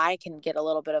so that I can get a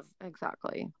little bit of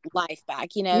Exactly. life back,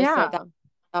 So Yeah.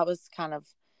 that was kind of,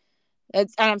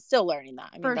 it's, and I'm still learning that.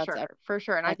 I mean, For that's sure. For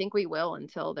sure. And I I, think we will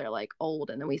until they're like old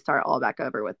and then we start all back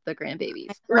over with the grandbabies.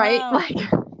 I Right? know. Like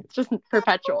it's just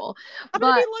perpetual. I'm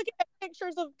gonna be But looking at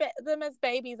pictures of them as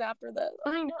babies after this.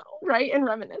 I know, right? And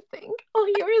reminiscing.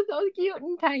 Oh, you were so cute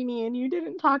and tiny and you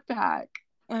didn't talk back.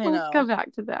 I Let's know. go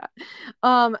back to that.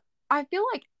 Um, I feel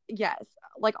like yes,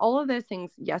 like all of those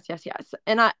things, yes, yes, yes.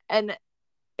 And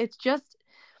it's just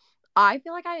I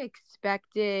feel like I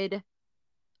expected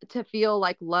to feel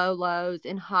like low lows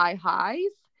and high highs.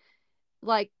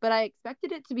 Like, but I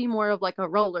expected it to be more of like a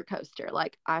roller coaster.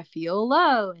 Like I feel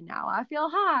low and now I feel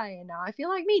high and now I feel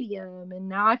like medium and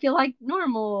now I feel like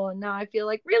normal and now I feel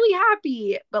like really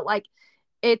happy. But like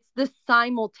it's the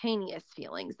simultaneous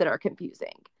feelings that are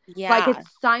confusing. Like Yeah. it's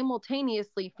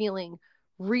simultaneously feeling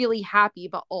really happy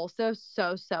but also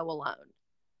so alone.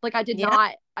 Like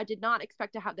Yeah, I did not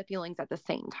expect to have the feelings at the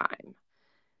same time.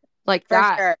 Like for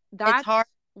sure. It's that's hard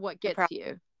what to gets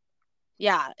you.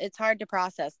 yeah, it's hard to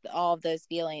process all of those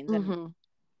feelings. And Mm-hmm.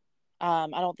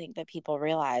 I don't think that people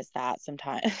realize that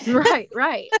sometimes. Right,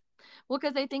 right. Well,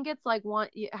 because I think it's like one,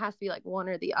 it has to be like one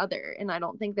or the other. And I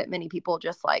don't think that many people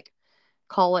just like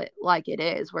call it like it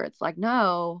is, where it's like,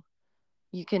 no,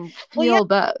 you can Well, yeah, feel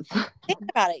both. think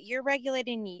about it. You're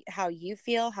regulating how you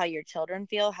feel, how your children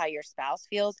feel, how your spouse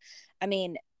feels. I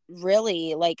mean,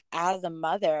 really, like as a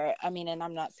mother, I mean, and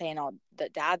I'm not saying all the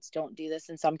dads don't do this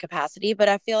in some capacity, but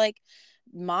I feel like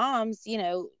moms,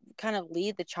 kind of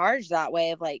lead the charge that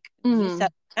way of like, you Mm-hmm.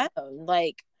 set the tone,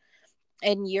 like,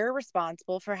 and you're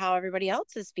responsible for how everybody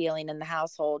else is feeling in the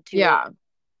household to an Yeah,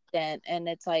 extent. And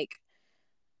it's like,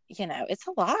 it's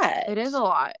a lot. it is a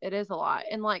lot. It is a lot.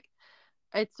 And like,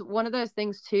 it's one of those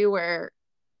things too, where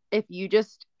if you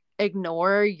just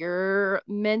ignore your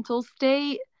mental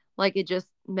state, like it just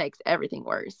makes everything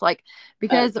worse. Like, Oh,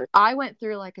 because for I went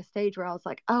through like a stage where I was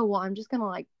like, oh, well, I'm just going to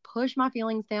like push my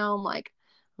feelings down. Like,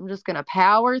 I'm just going to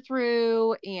power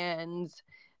through. And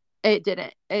it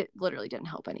literally didn't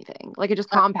help anything. Like, it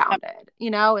just uh, compounded.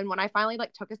 And when I finally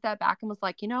like took a step back and was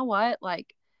like, you know what?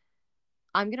 Like,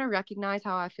 I'm going to recognize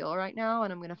how I feel right now,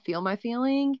 and I'm going to feel my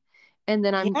feeling, and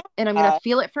then Yeah. I'm going to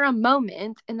feel it for a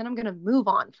moment, and then I'm going to move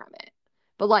on from it.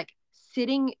 But like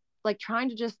sitting, like trying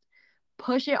to just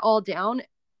push it all down,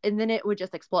 and then it would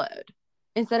just explode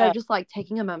instead of Uh, just like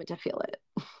taking a moment to feel it.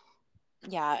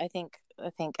 yeah, I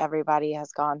think everybody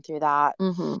has gone through that.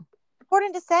 Mm-hmm.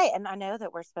 Important to say, and I know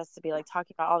that we're supposed to be like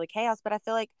talking about all the chaos, but I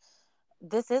feel like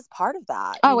this is part of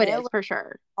that, Oh, it is for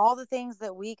sure. all the things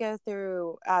that we go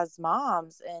through as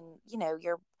moms, and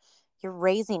you're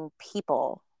raising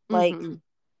people, like Mm-hmm.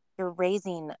 you're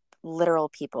raising literal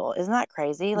people. Isn't that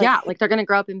crazy? Like Yeah, like they're going to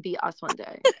grow up and beat us one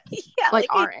day, yeah, like like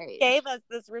who our gave age. us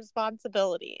this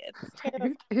responsibility? It's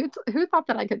terrifying. Who thought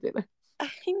that I could do this? I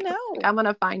Like, know. I'm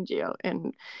gonna find you,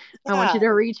 and I want you Yeah,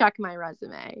 to recheck my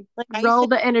resume. like I used Roll to,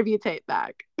 the interview tape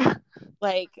back.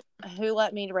 like, who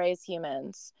let me raise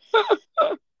humans?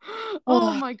 Oh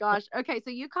Oh, my gosh. Okay,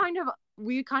 so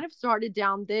we kind of started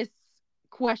down this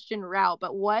question route,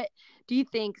 but what do you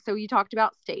think? So you talked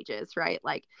about stages, right?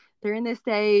 Like they're in this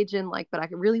stage and like, but I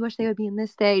really wish they would be in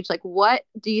this stage. Like, what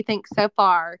do you think so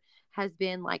far has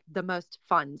been like the most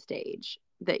fun stage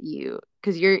that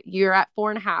because you're at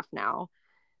 4.5 now.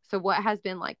 So what has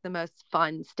been like the most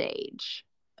fun stage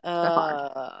so far?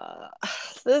 uh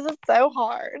this is so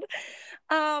hard.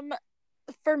 um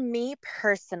for me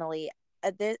personally,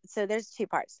 so there's two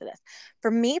parts to this.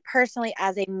 For me personally,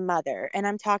 as a mother, and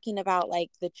I'm talking about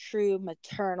like the true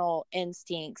maternal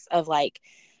instincts of like,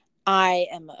 I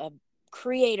am a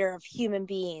creator of human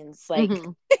beings, like, Mm-hmm.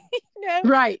 you know,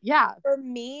 Right. Yeah. for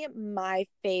me, my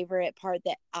favorite part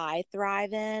that I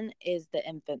thrive in is the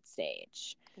infant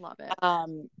stage. Love it.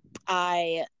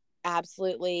 I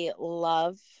absolutely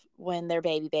love when they're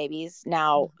babies.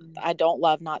 Now, Mm-hmm. I don't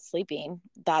love not sleeping.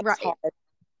 That's Right. hard.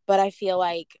 But I feel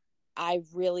like I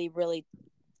really, really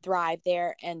thrive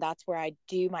there. And that's where I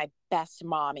do my best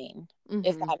momming,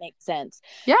 if Mm-hmm. that makes sense.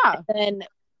 Yeah. And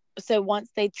so once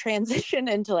they transition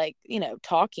into like,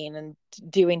 talking and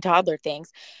doing toddler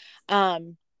things,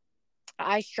 um,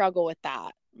 I struggle with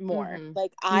that more. Mm-hmm.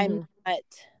 Like, I'm Mm-hmm. not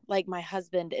like, my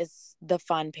husband is the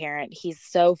fun parent. He's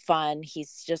so fun.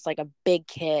 He's just like a big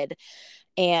kid.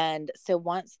 And so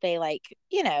once they like,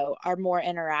 are more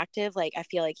interactive, like I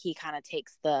feel like he kind of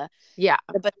takes Yeah.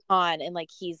 the baton, and like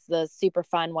he's the super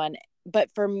fun one. But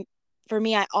for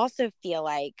me, I also feel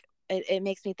like it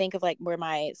makes me think of like where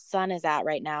my son is at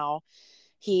right now.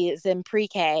 He is in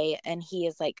pre-K, and he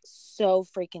is like so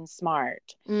freaking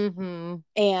smart. Mm-hmm.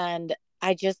 And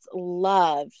I just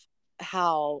love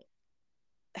how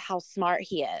smart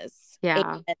he is.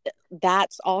 And Yeah.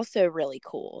 that's also really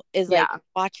cool, is like Yeah.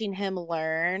 watching him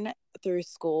learn through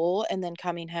school and then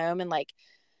coming home, and like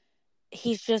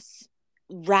he's just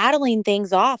rattling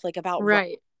things off, like about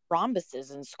Right.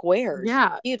 rhombuses and squares and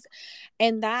Yeah. cubes.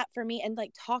 And that for me, and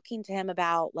like talking to him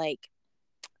about like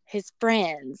his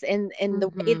friends, and the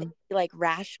way that Mm-hmm. he like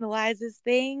rationalizes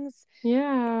things,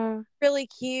 Yeah. really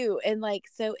cute and like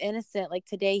so innocent. Like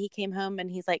today he came home and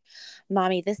he's like,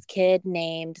 "Mommy, this kid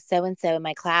named so and so in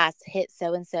my class hit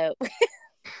so and so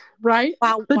Right.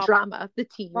 while The while drama, the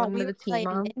tea. You while want to know we the were tea, playing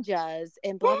mom? ninjas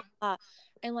and blah blah blah."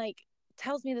 And like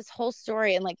tells me this whole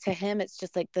story, and like to him it's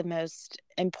just like the most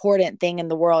important thing in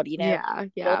the world. Yeah.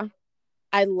 Yeah.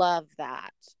 I love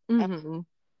that. Uh, Mm-hmm. so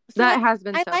That has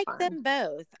been I so like fun. them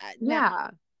both. Now Yeah.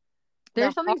 the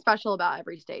There's something special about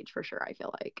every stage for sure, I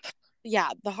feel like. yeah,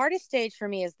 the hardest stage for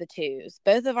me is the twos.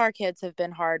 Both of our kids have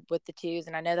been hard with the twos,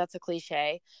 and I know that's a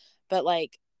cliche, but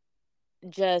like,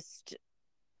 just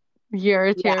You're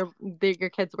a yeah, terrible. Your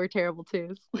kids were terrible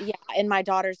too. yeah. And my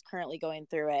daughter's currently going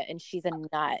through it, and she's a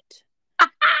nut.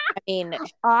 I mean,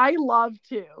 I love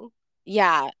to.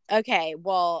 yeah. Okay,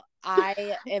 well,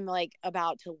 I am like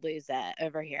about to lose it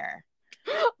over here.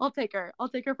 I'll take her. I'll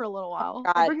take her for a little while.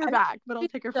 I'll God, bring her I mean, back, but I'll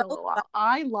she's take her for so a little while.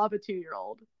 I love a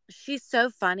 2-year-old. she's so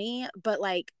funny, but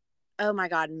like, oh my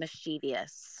God,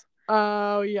 mischievous.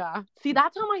 Oh yeah. See,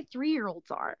 that's how my 3-year-olds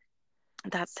are.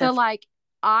 That's so So like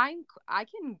I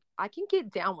can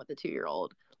get down with a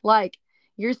 2-year-old. Like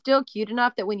you're still cute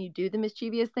enough that when you do the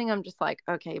mischievous thing, I'm just like,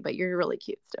 okay, but you're really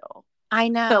cute still. I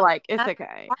So know. like it's That's,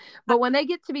 okay. But when they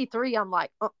get to be 3, I'm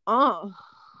like,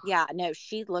 yeah, no,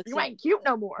 she looks you at ain't cute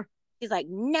no more. she's like,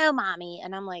 "No, mommy,"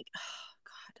 and I'm like, "Oh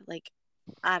God, like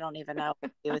I don't even know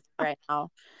what to do with you right now."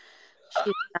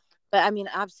 She's, but I mean,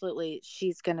 absolutely,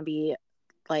 she's gonna be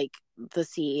like the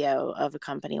CEO of a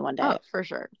company one Oh, day. for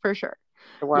sure. For sure.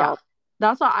 The Yeah. world.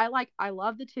 That's why I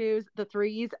love the 2s, the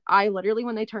 3s. I literally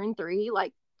when they turn 3,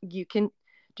 like you can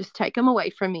just take them away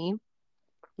from me.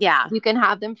 Yeah, You can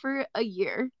have them for a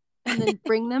year and then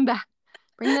bring them back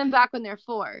when they're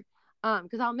 4.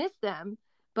 Because I'll miss them.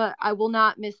 but I will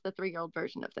not miss the 3-year-old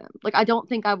version of them. Like, I don't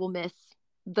think I will miss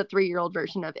the 3-year-old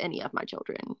version of any of my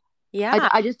children. Yeah.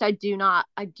 I do not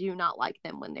like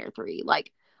them when they're 3.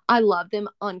 Like, I love them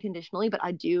unconditionally, but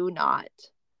I do not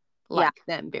Yeah. like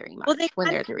them very Well, they much when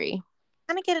they're 3.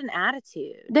 kind of get an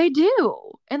attitude. They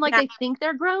do. And like Yeah. they think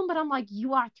they're grown, but I'm like,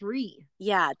 you are 3.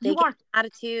 Yeah. They You get are an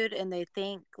attitude and they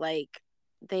think like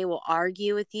they will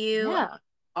argue with you. yeah.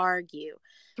 Argue.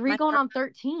 3 My going son, on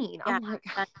 13. yeah, I'm like,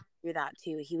 my son do that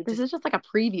too. He would this just, is just like a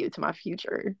preview to my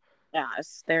future. yeah,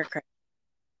 they're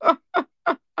crazy.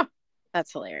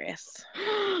 That's hilarious.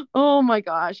 Oh my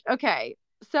gosh. Okay.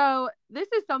 So this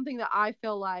is something that I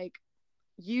feel like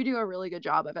you do a really good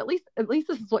job of. At least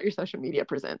this is what your social media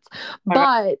presents. Okay.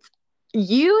 But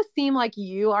you seem like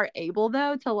you are able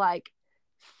though to like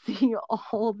see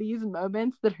all these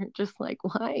moments that are just like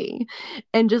why?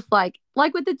 And just like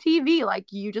with the TV, like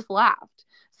you just laughed.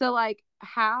 So like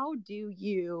how do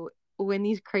you when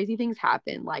these crazy things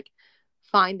happen, like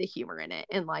find the humor in it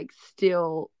and like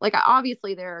still like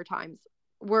obviously there are times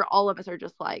where all of us are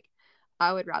just like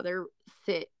I would rather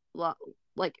sit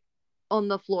like on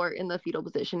the floor in the fetal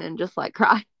position and just like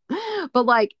cry. But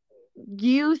like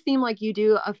you seem like you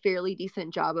do a fairly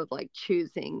decent job of like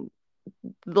choosing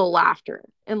the laughter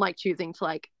and like choosing to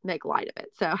like make light of it.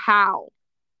 So how?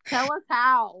 Tell us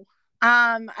how.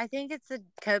 I think it's a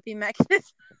coping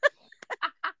mechanism.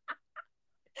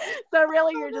 So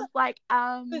really you're just like,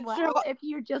 The well, if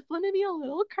you just want to be a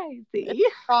little crazy.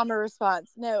 trauma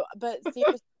response. No, but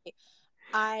seriously,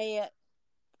 I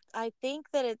I think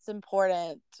that it's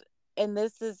important, and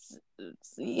this is,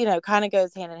 kind of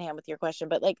goes hand in hand with your question,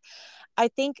 but like, I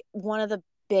think one of the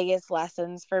biggest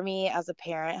lessons for me as a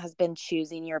parent has been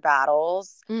choosing your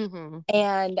battles. Mm-hmm.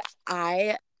 And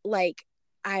I like,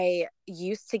 I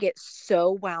used to get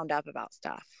so wound up about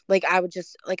stuff. Like, I would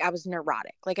just, like, I was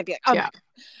neurotic. Like, I'd be like, Yeah.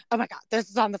 oh my God, this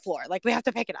is on the floor. Like, we have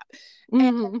to pick it up. And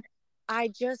Mm-hmm. I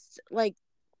just, like,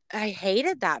 I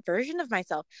hated that version of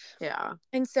myself. Yeah.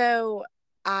 And so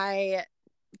I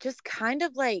just kind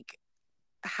of like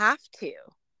have to,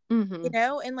 Mm-hmm.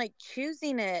 and like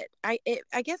choosing it, I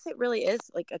guess it really is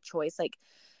like a choice. Like,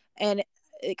 and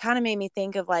it kind of made me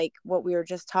think of like what we were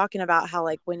just talking about, how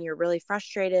like when you're really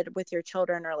frustrated with your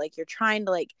children, or like you're trying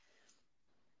to like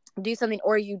do something,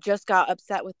 or you just got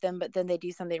upset with them, but then they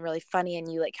do something really funny and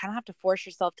you like kind of have to force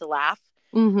yourself to laugh.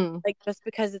 Mm-hmm. Like, just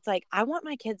because it's like, I want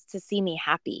my kids to see me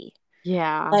happy.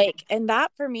 Yeah. Like, and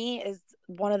that for me is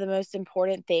one of the most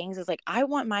important things, is like, I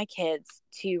want my kids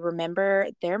to remember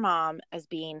their mom as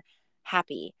being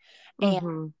happy and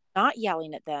Mm-hmm. not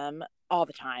yelling at them all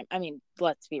the time. I mean,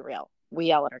 let's be real. We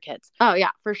yell at our kids. Oh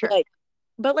yeah, for sure. Like,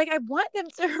 but like, I want them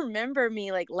to remember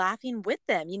me like laughing with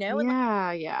them, and like,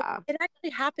 Yeah, yeah. it actually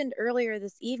happened earlier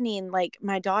this evening. Like,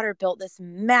 my daughter built this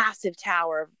massive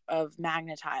tower of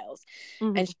magnet tiles,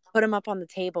 and Mm-hmm. she put them up on the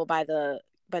table by the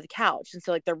couch. And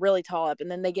so like they're really tall up, and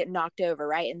then they get knocked over,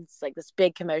 right? And it's like this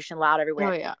big commotion, loud Oh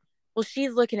everywhere. yeah. Well,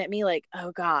 she's looking at me like,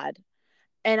 oh God.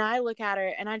 And I look at her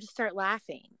and I just start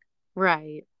laughing.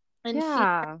 Right. And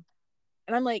Yeah.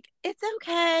 I'm like, it's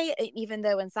okay. Even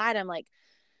though inside I'm like,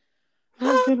 I'm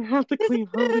oh, gonna have to this clean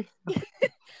all is these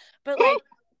up. but like,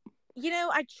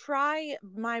 I try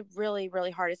my really,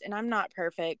 really hardest, and I'm not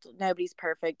perfect. Nobody's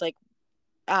perfect, like,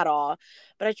 at all.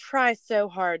 But I try so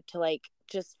hard to like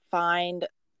just find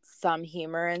some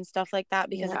humor and stuff like that,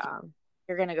 because if Yeah.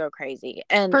 you're gonna go crazy.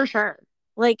 And For sure.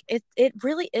 like, it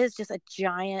really is just a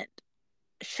giant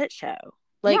shit show.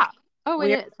 Like, Yeah. Oh, it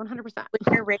we're is 100%.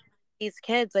 when you're raising these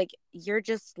kids, like, you're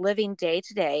just living day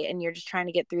to day, and you're just trying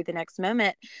to get through the next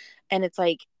moment. And it's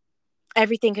like,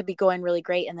 everything could be going really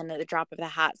great, and then at the drop of the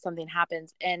hat something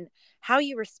happens, and how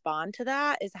you respond to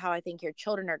that is how I think your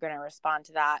children are going to respond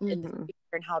to that in the Mm-hmm.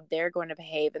 future, and how they're going to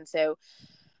behave. And so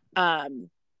um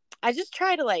I just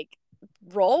try to like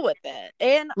roll with it.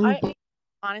 And I Mm-hmm.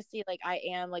 honestly, like, I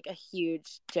am like a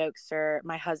huge jokester.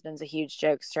 My husband's a huge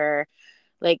jokester.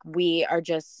 Like, we are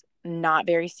just not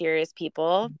very serious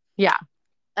people. Yeah.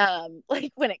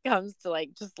 Like, when it comes to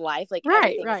like just life, like, Right.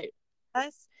 everything is Right.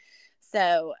 us.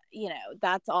 So,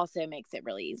 that's also makes it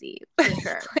really easy. For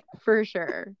sure. For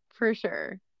sure. For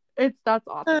sure. That's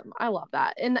awesome. I love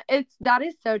that. And that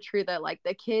is so true that like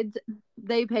the kids,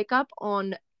 they pick up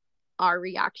on our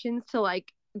reactions to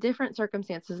like different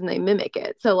circumstances and they mimic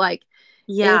it. So like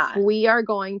if Yeah. we are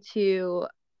going to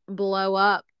blow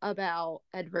up about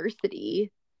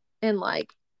adversity and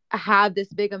like have this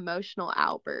big emotional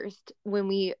outburst when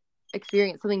we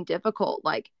experience something difficult,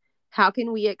 like how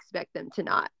can we expect them to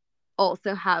not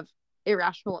also have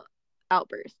irrational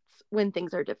outbursts when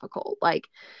things are difficult? Like,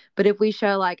 but if we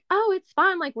show like, oh, it's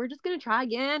fine, like we're just gonna try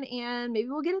again and maybe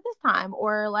we'll get it this time,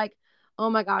 or like, Oh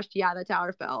my gosh, yeah, the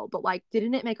tower fell. But like,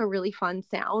 didn't it make a really fun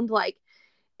sound? Like,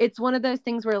 it's one of those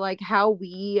things where like how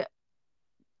we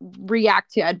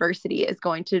react to adversity is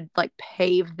going to like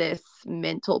pave this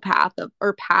mental path of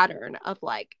or pattern of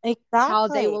like how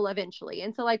they Exactly. will eventually.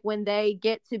 And so like when they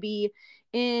get to be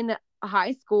in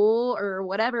high school or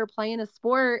whatever playing a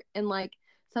sport and like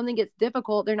something gets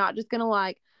difficult, they're not just going to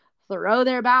like throw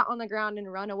their bat on the ground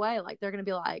and run away. Like they're going to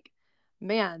be like,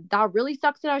 man, that really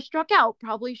sucks that I struck out.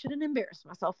 Probably shouldn't embarrass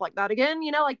myself like that again.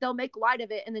 You know, like they'll make light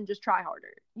of it and then just try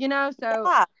harder, you know? So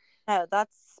Yeah. No,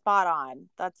 that's spot on.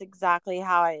 That's exactly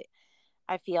how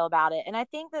I feel about it. And I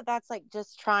think that that's like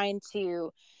just trying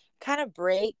to kind of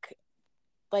break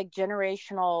like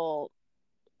generational,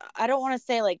 I don't want to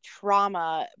say like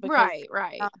trauma because right,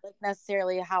 right. not like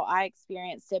necessarily how I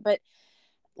experienced it, but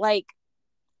like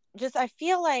just I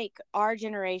feel like our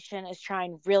generation is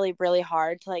trying really, really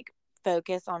hard to like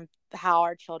focus on how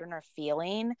our children are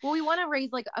feeling. Well, we want to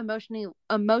raise like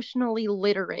emotionally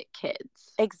literate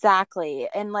kids. Exactly.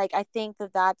 And like I think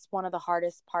that that's one of the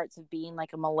hardest parts of being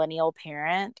like a millennial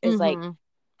parent is like Mm-hmm.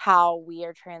 how we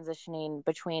are transitioning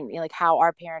between, you know, like how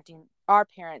our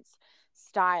parents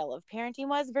style of parenting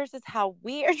was versus how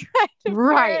we are trying to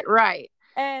Right, parent. right.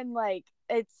 And like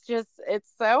it's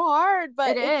so hard,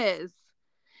 but It it's is.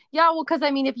 Yeah, well, because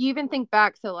I mean, if you even think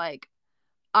back, so like,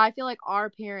 I feel like our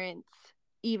parents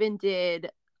even did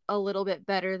a little bit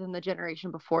better than the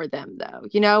generation before them, though,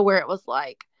 you know, where it was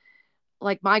like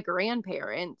my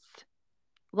grandparents,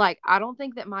 like, I don't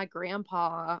think that my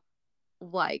grandpa,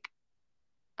 like,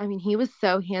 I mean, he was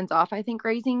so hands off, I think,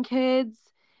 raising kids.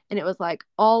 And it was like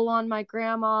all on my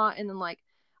grandma. And then, like,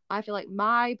 I feel like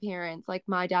my parents, like,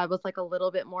 my dad was like a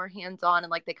little bit more hands on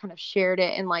and like they kind of shared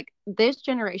it. And like this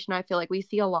generation, I feel like we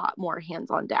see a lot more hands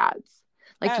on dads.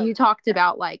 Like, oh you talked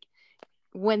about, like,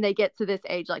 when they get to this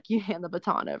age, like, you hand the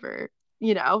baton over,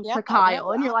 you know, yeah, to no,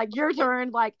 Kyle and you're like, your absolutely.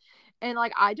 turn. Like, and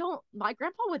like, I don't, my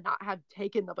grandpa would not have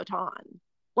taken the baton.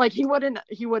 Like, he would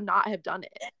not have done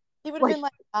it. He would have Like, been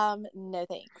like, no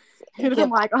thanks. he'd have been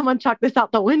Get like, I'm gonna chuck this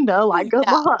out the window. Like, good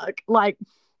yeah. luck. Like,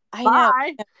 I know.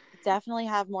 bye. Definitely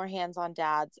have more hands-on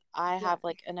dads. I Yeah. have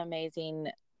like an amazing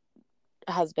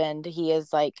husband. He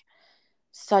is like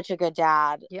such a good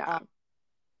dad Yeah.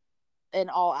 in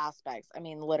all aspects. I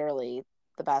mean, literally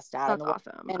the best dad in That's the world.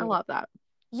 awesome. I And love that.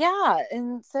 yeah,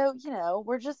 and so, you know,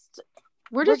 We're we're just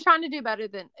just trying to do better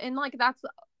than, and like, that's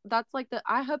like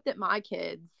I hope that my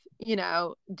kids, you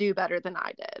know, do better than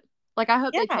I did. Like, I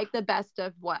hope they yeah, take the best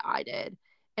of what I did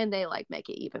and they like make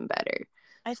it even better.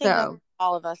 I think that's So, what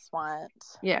all of us want.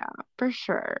 yeah, for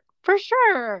sure. For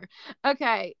sure.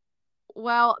 Okay.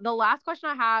 Well, the last question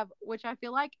I have, which I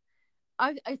feel like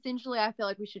I feel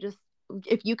like we should just,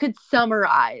 if you could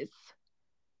summarize,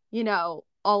 you know,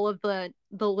 all of the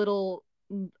little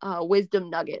wisdom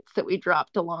nuggets that we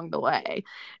dropped along the way.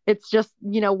 It's just,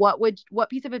 you know, what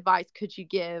piece of advice could you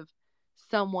give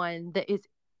someone that is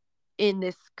in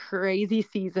this crazy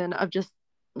season of just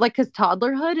like, because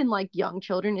toddlerhood and like young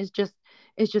children is just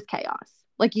chaos.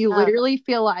 Like, you Oh, literally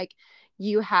feel like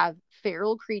you have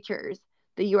feral creatures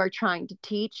that you are trying to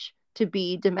teach to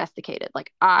be domesticated.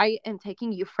 Like, I am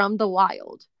taking you from the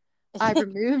wild. I've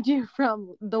removed you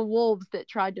from the wolves that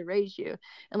tried to raise you.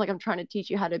 And like, I'm trying to teach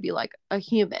you how to be like a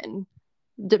human,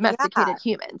 yeah. domesticated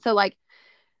human. So like,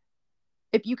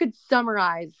 if you could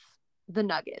summarize the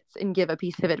nuggets and give a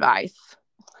piece of advice,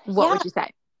 what Yeah, would you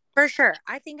say? for sure.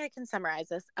 I think I can summarize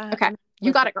this. Okay. And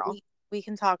You got listen, it, girl. we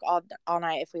can talk all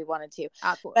night if we wanted to.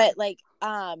 Absolutely. But like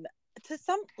to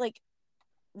some like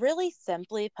really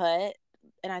simply put,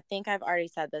 and I think I've already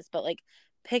said this, but like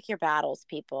pick your battles,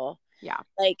 people. Yeah.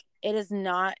 Like it is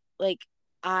not like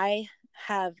I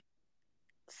have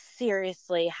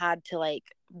seriously had to like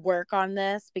work on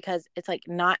this because it's like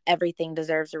not everything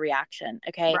deserves a reaction.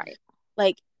 Okay. Right.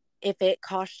 Like if it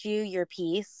costs you your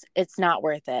peace, it's not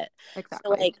worth it. So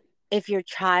Exactly. like if your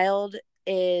child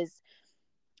is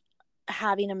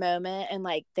having a moment and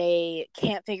like they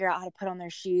can't figure out how to put on their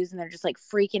shoes and they're just like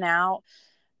freaking out,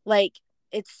 like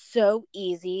it's so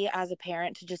easy as a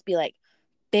parent to just be like,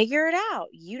 figure it out,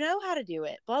 you know how to do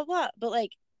it, blah blah, but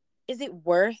like is it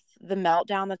worth the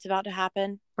meltdown that's about to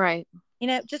happen? Right. You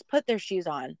know, just put their shoes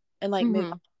on and like move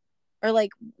on. Mm-hmm. Or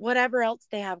like whatever else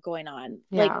they have going on.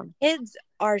 Like Yeah. kids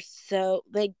are so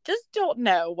they just don't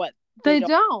know what they They don't.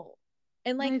 don't.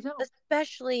 And like They don't.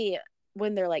 especially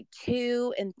when they're like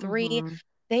 2 and 3, Mm-hmm.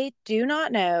 they do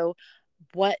not know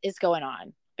what is going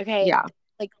on. Okay. Yeah.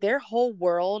 Like their whole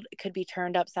world could be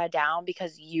turned upside down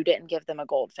because you didn't give them a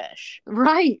goldfish.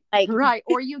 Right. Like, Right.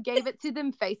 Or you gave it to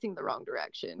them facing the wrong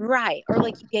direction. right. Or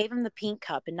like you gave them the pink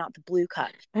cup and not the blue cup.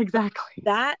 Exactly.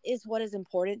 That is what is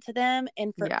important to them.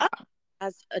 And for Yeah. us,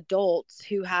 as adults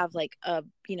who have like a,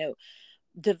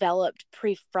 developed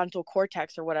prefrontal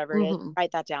cortex or whatever it is. Mm-hmm.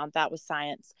 Write that down. That was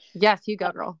science. Yes, you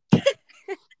go, girl.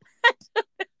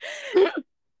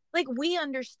 Like, we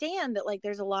understand that like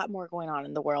there's a lot more going on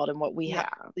in the world and what we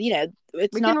have, Yeah.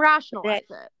 it's We not can rationalize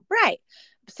it. right.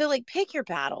 So like pick your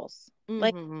battles.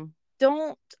 Like, Mm-hmm.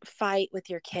 don't fight with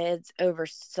your kids over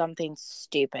something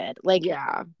stupid. Like,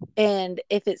 Yeah. and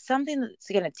if it's something that's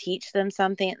going to teach them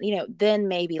something, then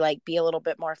maybe like be a little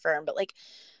bit more firm. But like,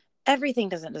 everything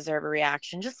doesn't deserve a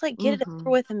reaction. Just like get it over Mm-hmm.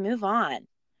 with and move on.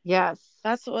 Yes.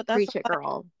 That's Preach it,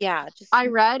 girl. yeah. Just I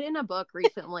read in a book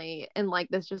recently, and like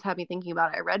this just had me thinking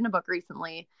about it. I read in a book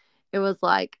recently, it was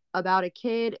like about a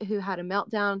kid who had a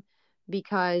meltdown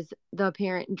because the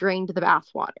parent drained the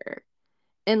bathwater.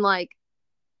 And like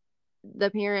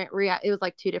the parent it was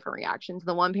like two different reactions.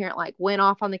 The one parent like went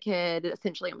off on the kid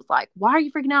essentially and was like, "Why are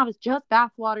you freaking out? It's just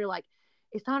bathwater. Like,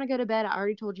 it's time to go to bed. I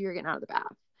already told you you're getting out of the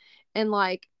bath." And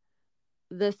like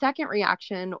the second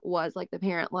reaction was like the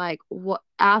parent like what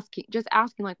asking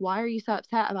like, "Why are you so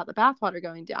upset about the bathwater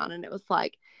going down?" And it was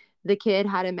like the kid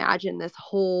had imagined this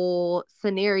whole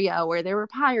scenario where there were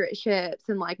pirate ships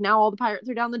and like now all the pirates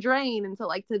are down the drain, and so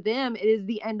like to them it is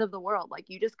the end of the world. Like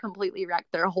you just completely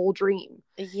wrecked their whole dream.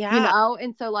 yeah,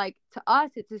 And so like to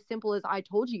us it's as simple as, I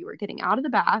told you you were getting out of the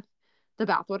bath, the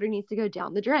bathwater needs to go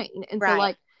down the drain. And so right.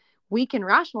 like we can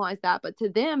rationalize that, but to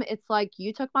them it's like,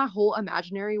 you took my whole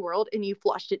imaginary world and you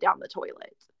flushed it down the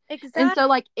toilet. And Exactly. so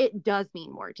like it does mean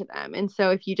more to them. And so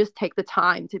if you just take the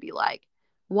time to be like,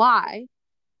 why,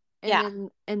 Yeah.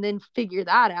 and then figure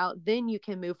that out, then you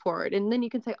can move forward. And then you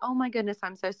can say, "Oh my goodness,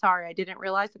 I'm so sorry, I didn't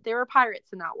realize that there were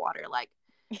pirates in that water." Like,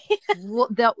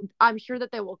 I'm sure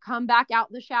that they will come back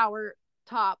out the shower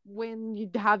top when you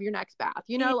have your next bath,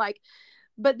 like,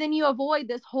 but then you avoid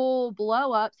this whole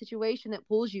blow up situation that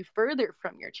pulls you further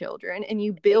from your children, and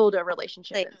you build a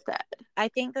relationship Like, instead. I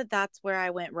think that that's where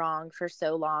I went wrong for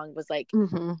so long, was like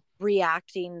Mm-hmm.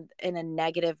 reacting in a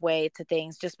negative way to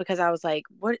things just because I was like,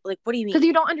 what do you Because mean?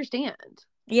 you don't understand.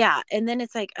 Yeah. And then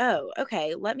it's like, oh,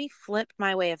 okay, let me flip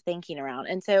my way of thinking around.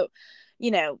 And so,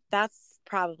 that's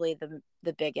probably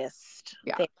the biggest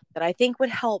Yeah. thing that I think would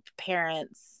help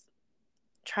parents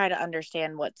try to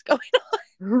understand what's going on.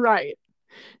 Right.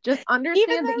 Just Even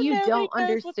understand that though you nobody don't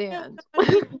knows what's going understand.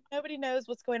 on. Nobody knows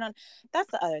what's going on. That's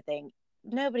the other thing.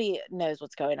 Nobody knows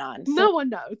what's going on. So No one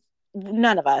knows.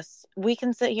 none of us. We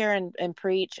can sit here and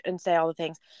preach and say all the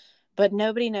things, but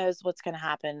nobody knows what's going to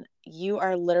happen. You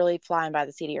are literally flying by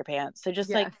the seat of your pants. So just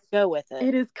like Yes. go with it.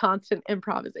 It is constant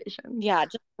improvisation. Yeah,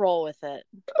 just roll with it.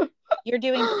 You're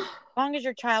doing great. As long as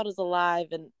your child is alive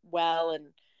and well, and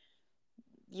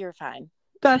you're fine.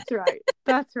 That's right.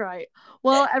 That's right.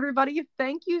 Well, everybody,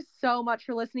 thank you so much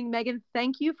for listening. Megan,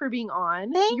 thank you for being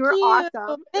on. Thank You're you.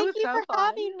 awesome. It Thank was you so for fun.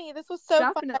 having me. This was so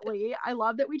fun. Definitely. I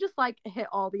love that we just like hit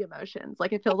all the emotions.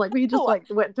 Like it feels like we just Oh, like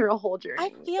went through a whole I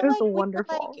journey. feel It was like we were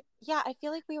wonderful. like, yeah, I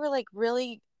feel like we were like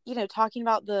really, talking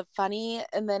about the funny,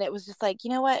 and then it was just like,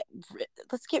 you know what?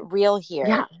 Let's get real here.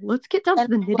 Yeah, let's get down And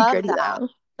to the I nitty love gritty that. though.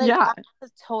 Like, Yeah. I'm a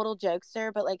total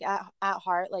jokester, but like at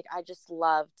heart, like I just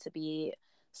love to be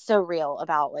so real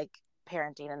about like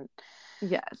parenting and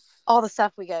Yes. all the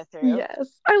stuff we go through.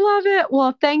 Yes. I love it.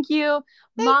 Well, thank you,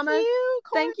 Thank mamas. you,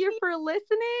 Thank you Courtney. for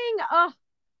listening. Oh,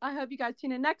 I hope you guys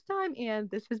tune in next time. And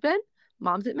this has been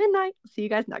Moms at Midnight. See you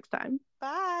guys next time.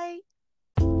 Bye.